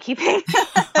 allows beekeeping.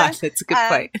 That's a good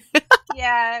point.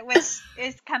 Yeah, which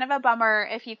is kind of a bummer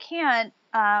if you can't.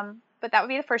 But that would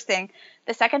be the first thing.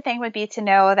 The second thing would be to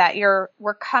know that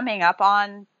we're coming up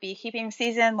on beekeeping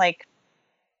season. Like,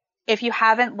 if you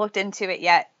haven't looked into it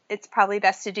yet, it's probably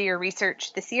best to do your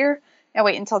research this year and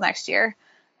wait until next year.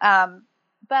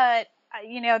 But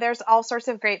there's all sorts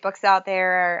of great books out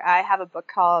there. I have a book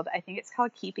called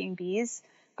Keeping Bees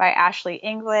by Ashley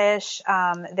English.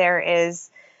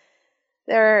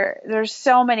 There's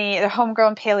so many. The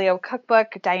Homegrown Paleo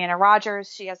Cookbook, Diana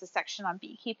Rogers, she has a section on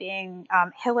beekeeping.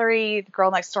 Hillary, the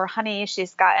Girl Next Door Honey,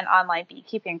 she's got an online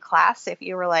beekeeping class. If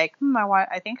you were like,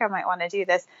 I think I might want to do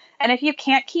this. And if you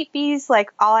can't keep bees,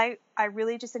 like I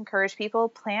really just encourage people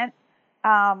plant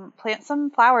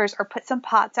some flowers or put some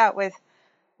pots out with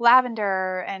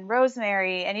lavender and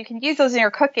rosemary, and you can use those in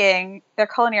your cooking. They're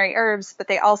culinary herbs, but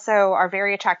they also are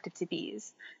very attractive to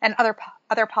bees and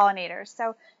other pollinators.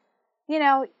 So,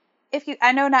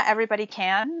 I know not everybody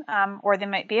can, or they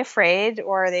might be afraid,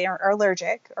 or they are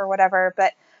allergic or whatever,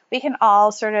 but we can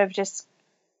all sort of just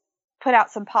put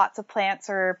out some pots of plants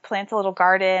or plant a little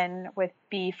garden with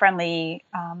bee-friendly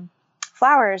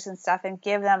flowers and stuff and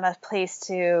give them a place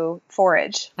to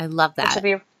forage. I love that. Which would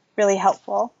be really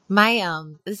helpful.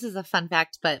 This is a fun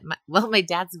fact, but my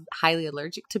dad's highly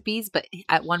allergic to bees, but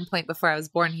at one point before I was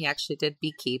born, he actually did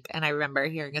beekeep. And I remember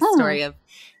hearing a story of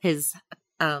his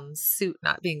suit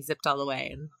not being zipped all the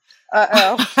way. And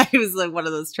it was like one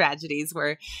of those tragedies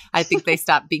where I think they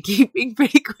stopped beekeeping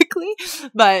pretty quickly,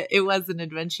 but it was an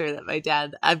adventure that my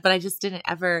dad, but I just didn't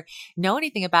ever know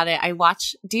anything about it.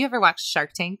 Do you ever watch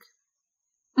Shark Tank?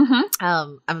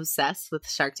 Mm-hmm. I'm obsessed with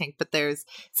Shark Tank, but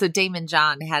Damon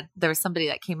John there was somebody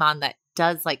that came on that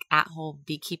does like at-home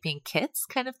beekeeping kits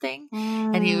kind of thing.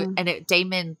 And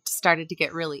Damon started to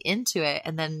get really into it.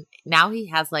 And then now he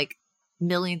has like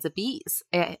millions of bees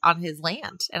on his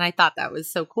land. And I thought that was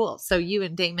so cool. So you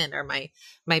and Damon are my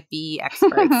bee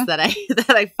experts that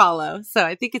I follow. So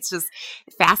I think it's just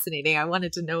fascinating. I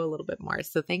wanted to know a little bit more.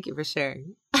 So thank you for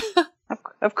sharing.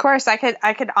 Of course, I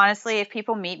could honestly, if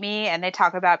people meet me and they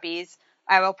talk about bees,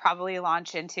 I will probably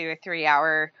launch into a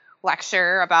 3-hour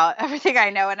lecture about everything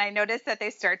I know. And I notice that they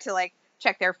start to like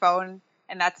check their phone,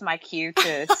 and that's my cue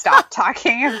to stop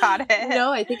talking about it.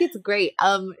 No, I think it's great.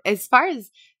 As far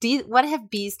as what have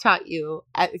bees taught you?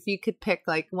 If you could pick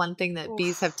like one thing that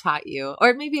bees have taught you,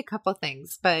 or maybe a couple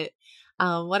things, but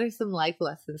what are some life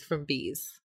lessons from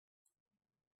bees?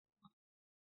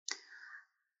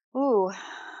 Ooh.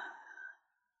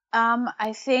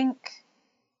 I think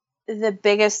the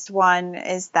biggest one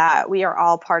is that we are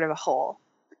all part of a whole.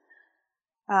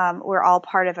 We're all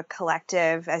part of a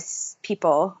collective as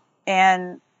people,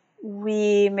 and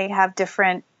we have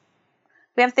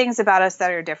things about us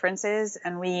that are differences,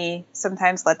 and we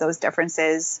sometimes let those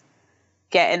differences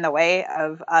get in the way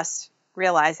of us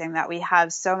realizing that we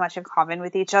have so much in common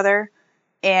with each other.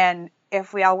 And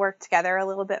if we all work together a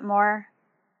little bit more,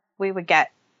 we would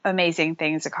get amazing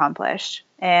things accomplished.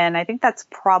 And I think that's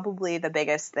probably the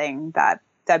biggest thing that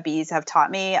bees have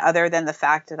taught me, other than the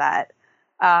fact that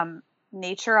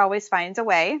nature always finds a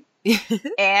way.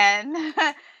 And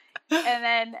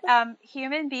then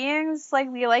human beings,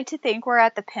 like, we like to think we're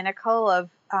at the pinnacle of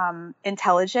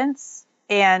intelligence.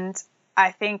 And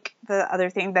I think the other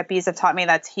thing that bees have taught me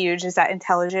that's huge is that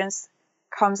intelligence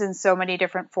comes in so many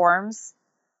different forms.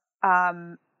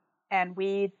 And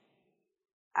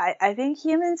I think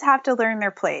humans have to learn their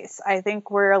place. I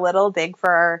think we're a little big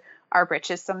for our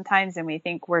britches sometimes, and we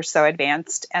think we're so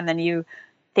advanced. And then you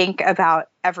think about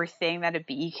everything that a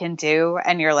bee can do,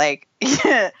 and you're like,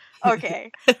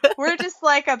 okay, we're just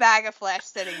like a bag of flesh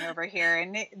sitting over here,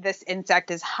 and this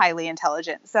insect is highly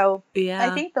intelligent. So yeah,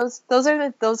 I think those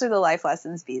are the life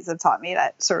lessons bees have taught me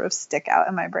that sort of stick out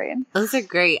in my brain. Those are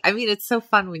great. I mean, it's so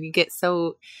fun when you get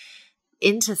so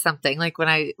into something. Like when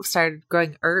I started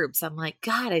growing herbs, I'm like,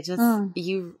 God, I just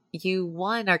you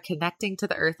are connecting to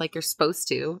the earth like you're supposed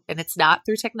to, and it's not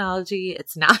through technology,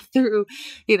 it's not through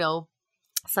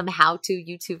some how-to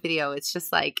YouTube video. It's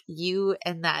just like you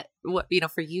and that, what,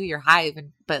 for you, your hive,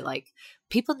 but like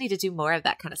people need to do more of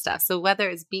that kind of stuff. So whether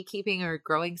it's beekeeping or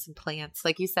growing some plants,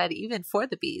 like you said, even for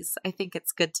the bees, I think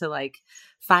it's good to like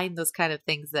find those kind of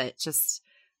things that just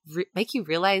make you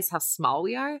realize how small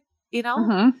we are,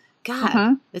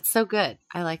 God, it's so good.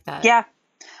 I like that. Yeah.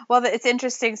 Well, it's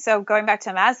interesting. So going back to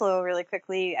Maslow really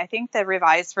quickly, I think the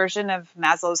revised version of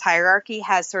Maslow's hierarchy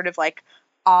has sort of like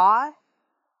awe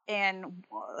and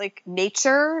like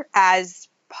nature as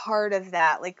part of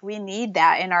that. Like we need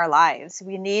that in our lives.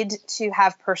 We need to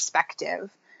have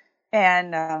perspective.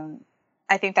 And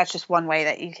I think that's just one way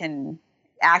that you can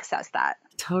access that.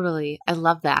 Totally. I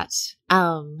love that.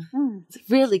 It's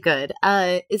really good.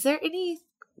 Is there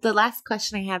the last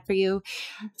question I had for you,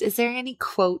 is there any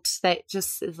quote that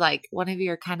just is like one of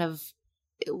your kind of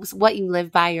what you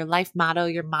live by, your life motto,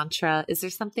 your mantra? Is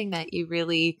there something that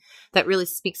really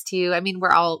speaks to you? I mean,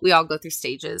 we all go through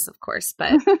stages, of course,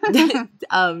 but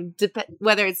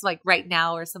whether it's like right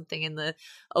now or something in the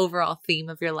overall theme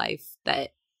of your life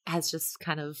that has just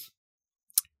kind of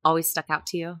always stuck out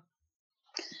to you?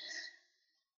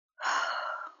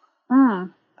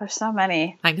 There's so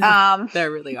many. I know. There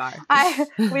really are.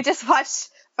 We just watched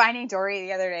Finding Dory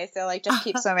the other day, so like Just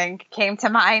Keep Swimming came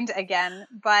to mind again.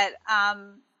 But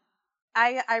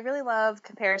I really love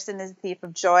 "Comparison is the thief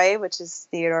of joy," which is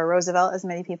Theodore Roosevelt, as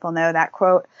many people know that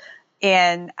quote.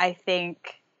 And I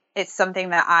think it's something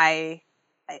that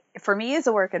for me, is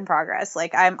a work in progress.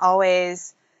 Like I'm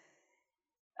always,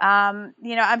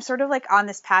 I'm sort of like on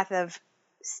this path of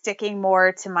sticking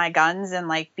more to my guns and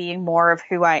like being more of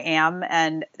who I am.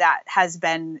 And that has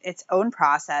been its own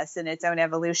process and its own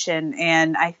evolution.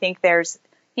 And I think there's,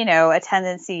 a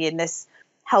tendency in this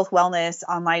health wellness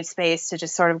online space to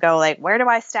just sort of go like, where do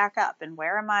I stack up and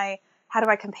how do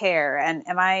I compare? And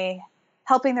am I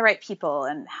helping the right people?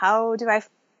 And how do I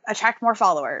attract more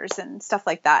followers and stuff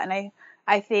like that? And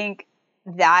I think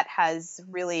that has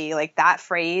really, like, that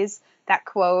phrase, that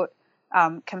quote,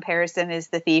 comparison is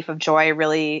the thief of joy,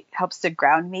 really helps to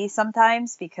ground me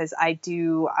sometimes, because I'm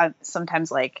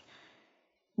sometimes like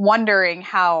wondering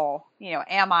how,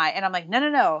 am I? And I'm like,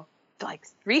 no, like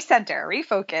recenter,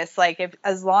 refocus. Like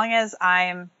as long as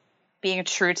I'm being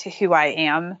true to who I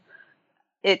am,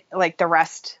 it like the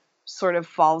rest sort of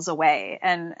falls away.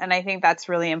 And I think that's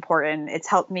really important. It's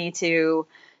helped me to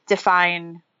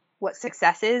define what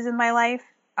success is in my life,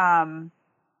 on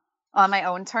my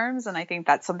own terms. And I think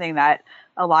that's something that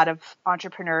a lot of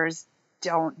entrepreneurs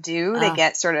don't do. They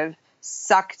get sort of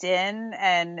sucked in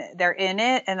and they're in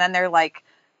it. And then they're like,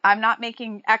 I'm not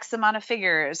making X amount of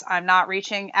figures. I'm not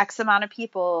reaching X amount of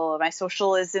people. My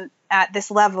social isn't at this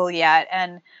level yet.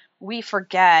 And we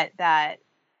forget that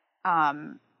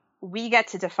we get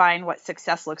to define what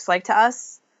success looks like to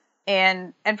us.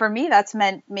 And for me, that's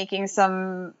meant making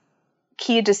some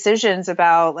key decisions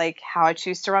about like how I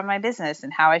choose to run my business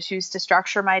and how I choose to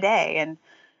structure my day.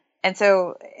 And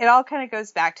so it all kind of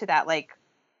goes back to that, like,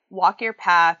 walk your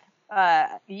path.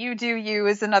 You do you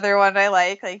is another one I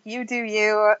like you do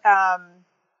you,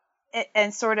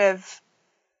 and sort of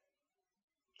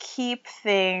keep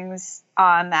things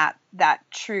on that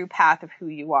true path of who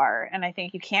you are. And I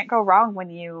think you can't go wrong when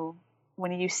you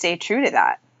stay true to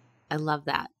that. I love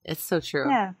that. It's so true.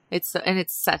 Yeah. And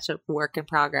it's such a work in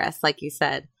progress, like you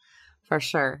said, for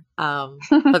sure.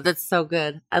 But that's so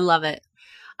good. I love it.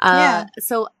 Yeah.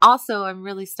 So also I'm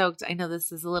really stoked. I know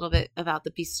this is a little bit about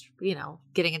the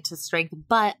getting into strength,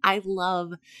 but I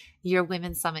love your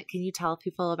Women's Summit. Can you tell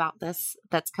people about this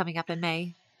that's coming up in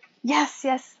May? Yes.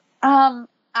 I'm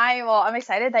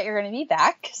excited that you're going to be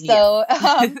back. So,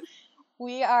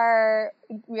 we are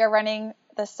running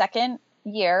the second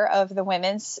year of the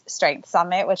Women's Strength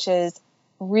Summit, which is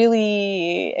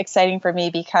really exciting for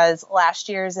me because last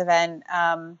year's event,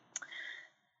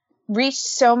 reached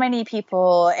so many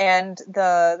people, and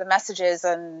the messages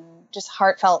and just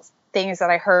heartfelt things that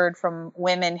I heard from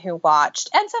women who watched,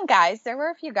 and some guys. There were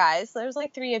a few guys. There's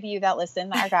like 3 of you that listen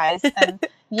that are guys, and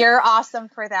you're awesome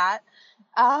for that.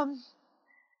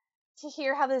 To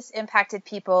hear how this impacted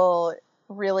people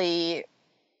really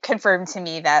confirmed to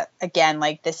me that, again,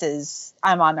 like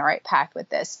I'm on the right path with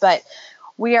this. But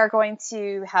we are going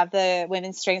to have the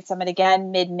Women's Strength Summit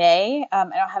again mid-May. I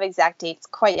don't have exact dates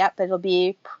quite yet, but it'll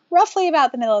be roughly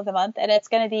about the middle of the month. And it's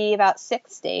going to be about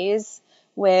 6 days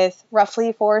with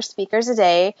roughly 4 speakers a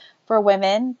day for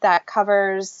women. That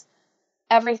covers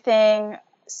everything,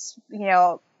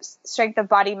 strength of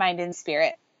body, mind, and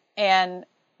spirit. And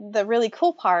the really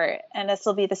cool part, and this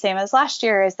will be the same as last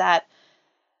year, is that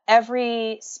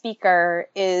every speaker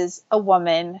is a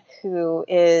woman who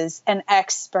is an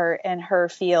expert in her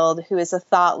field, who is a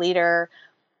thought leader,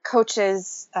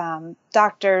 coaches,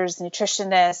 doctors,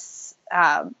 nutritionists,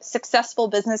 successful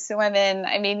business women.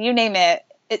 I mean, you name it,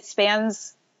 it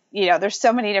spans, there's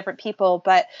so many different people,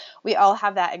 but we all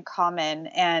have that in common.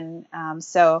 And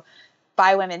so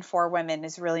by women, for women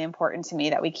is really important to me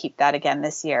that we keep that again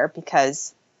this year,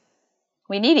 because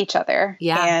we need each other.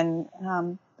 Yeah.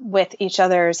 And with each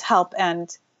other's help and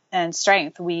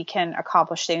strength, we can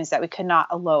accomplish things that we could not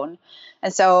alone.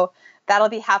 And so that'll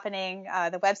be happening.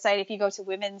 The website, if you go to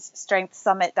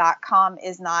womensstrengthsummit.com,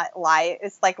 is not live.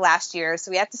 It's like last year.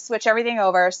 So we have to switch everything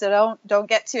over. So don't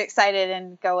get too excited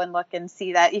and go and look and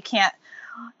see that. You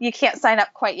can't sign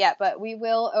up quite yet, but we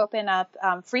will open up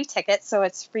free tickets. So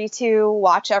it's free to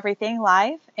watch everything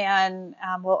live. And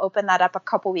we'll open that up a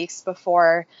couple weeks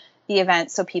before the event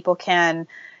so people can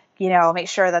make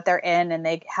sure that they're in and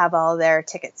they have all their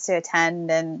tickets to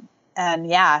attend. And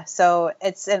yeah, so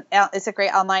it's a great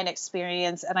online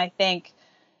experience. And I think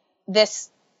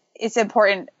it's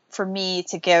important for me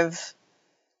to give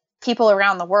people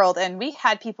around the world. And we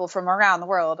had people from around the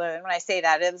world. And when I say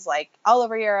that, it was like all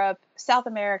over Europe, South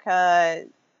America,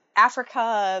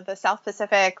 Africa, the South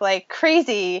Pacific, like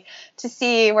crazy to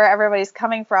see where everybody's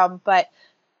coming from. But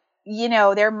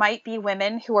there might be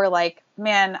women who are like,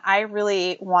 man, I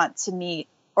really want to meet,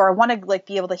 or I want to like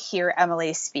be able to hear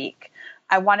Emily speak.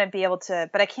 I want to be able to,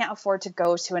 but I can't afford to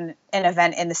go to an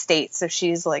event in the States. So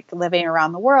she's like living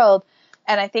around the world.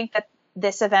 And I think that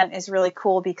this event is really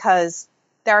cool because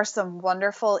there are some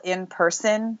wonderful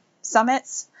in-person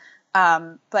summits.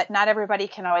 But not everybody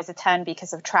can always attend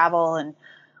because of travel and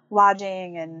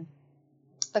lodging and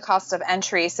the cost of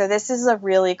entry. So this is a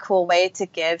really cool way to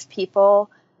give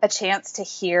people a chance to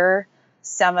hear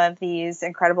some of these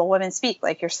incredible women speak,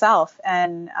 like yourself.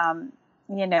 And,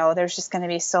 there's just going to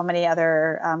be so many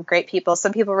other great people,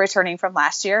 some people returning from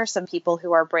last year, some people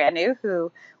who are brand new,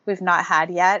 who we've not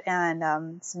had yet,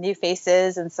 and some new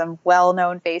faces and some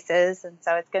well-known faces. And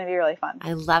so it's going to be really fun.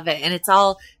 I love it. And it's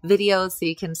all videos, so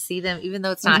you can see them, even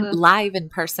though it's not live in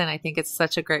person. I think it's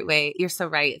such a great way. You're so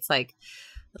right. It's like,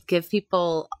 give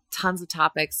people tons of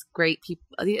topics, great people.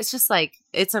 It's just like,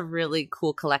 it's a really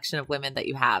cool collection of women that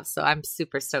you have. So I'm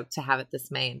super stoked to have it this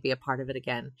May and be a part of it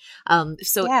again. In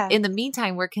the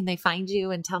meantime, where can they find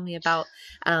you? And tell me about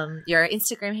your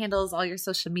Instagram handles, all your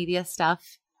social media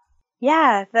stuff.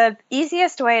 Yeah, the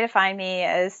easiest way to find me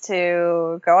is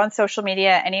to go on social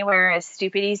media anywhere is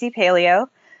Stupid Easy Paleo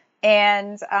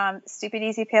and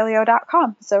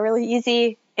stupideasypaleo.com. So really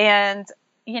easy. And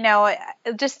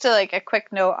just to like a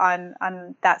quick note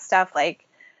on that stuff, like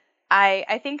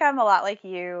I think I'm a lot like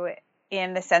you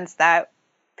in the sense that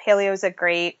paleo is a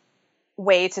great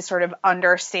way to sort of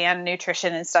understand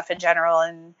nutrition and stuff in general,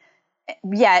 and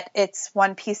yet it's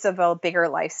one piece of a bigger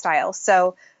lifestyle.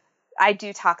 So I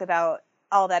do talk about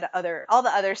all the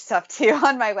other stuff too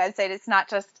on my website. It's not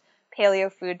just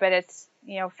paleo food, but it's,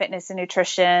 fitness and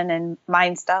nutrition and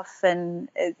mind stuff. And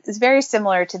it's very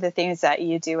similar to the things that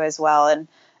you do as well.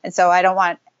 And so I don't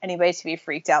want anybody to be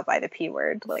freaked out by the P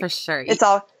word. Like, for sure. It's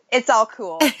all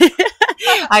cool.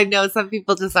 I know some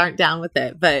people just aren't down with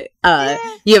it, but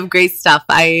you have great stuff.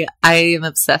 I am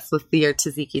obsessed with your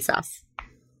tzatziki sauce.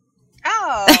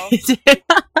 Oh,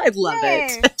 I love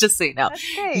it. Just so you know,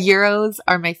 gyros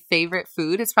are my favorite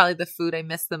food. It's probably the food I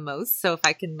miss the most. So if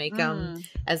I can make them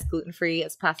as gluten-free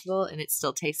as possible and it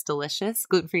still tastes delicious,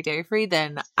 gluten-free, dairy-free,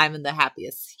 then I'm the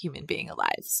happiest human being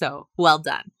alive. So well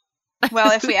done.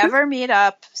 Well, if we ever meet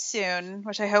up soon,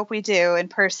 which I hope we do in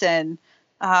person,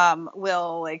 I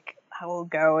will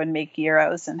go and make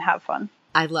gyros and have fun.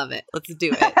 I love it. Let's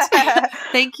do it.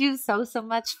 Thank you so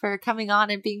much for coming on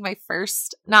and being my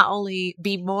first, not only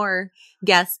Be More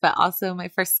guest, but also my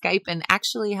first Skype and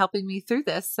actually helping me through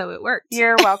this. So it worked.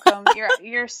 You're welcome.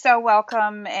 You're so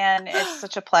welcome. And it's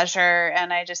such a pleasure.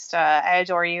 And I just, I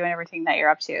adore you and everything that you're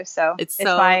up to. So it's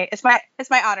my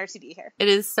honor to be here. It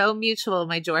is so mutual,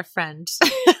 my Jor friend.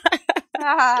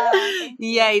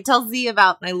 Yay. Tell Z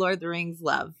about my Lord of the Rings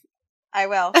love. I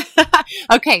will.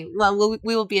 Okay. Well,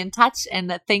 we will be in touch,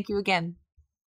 and thank you again.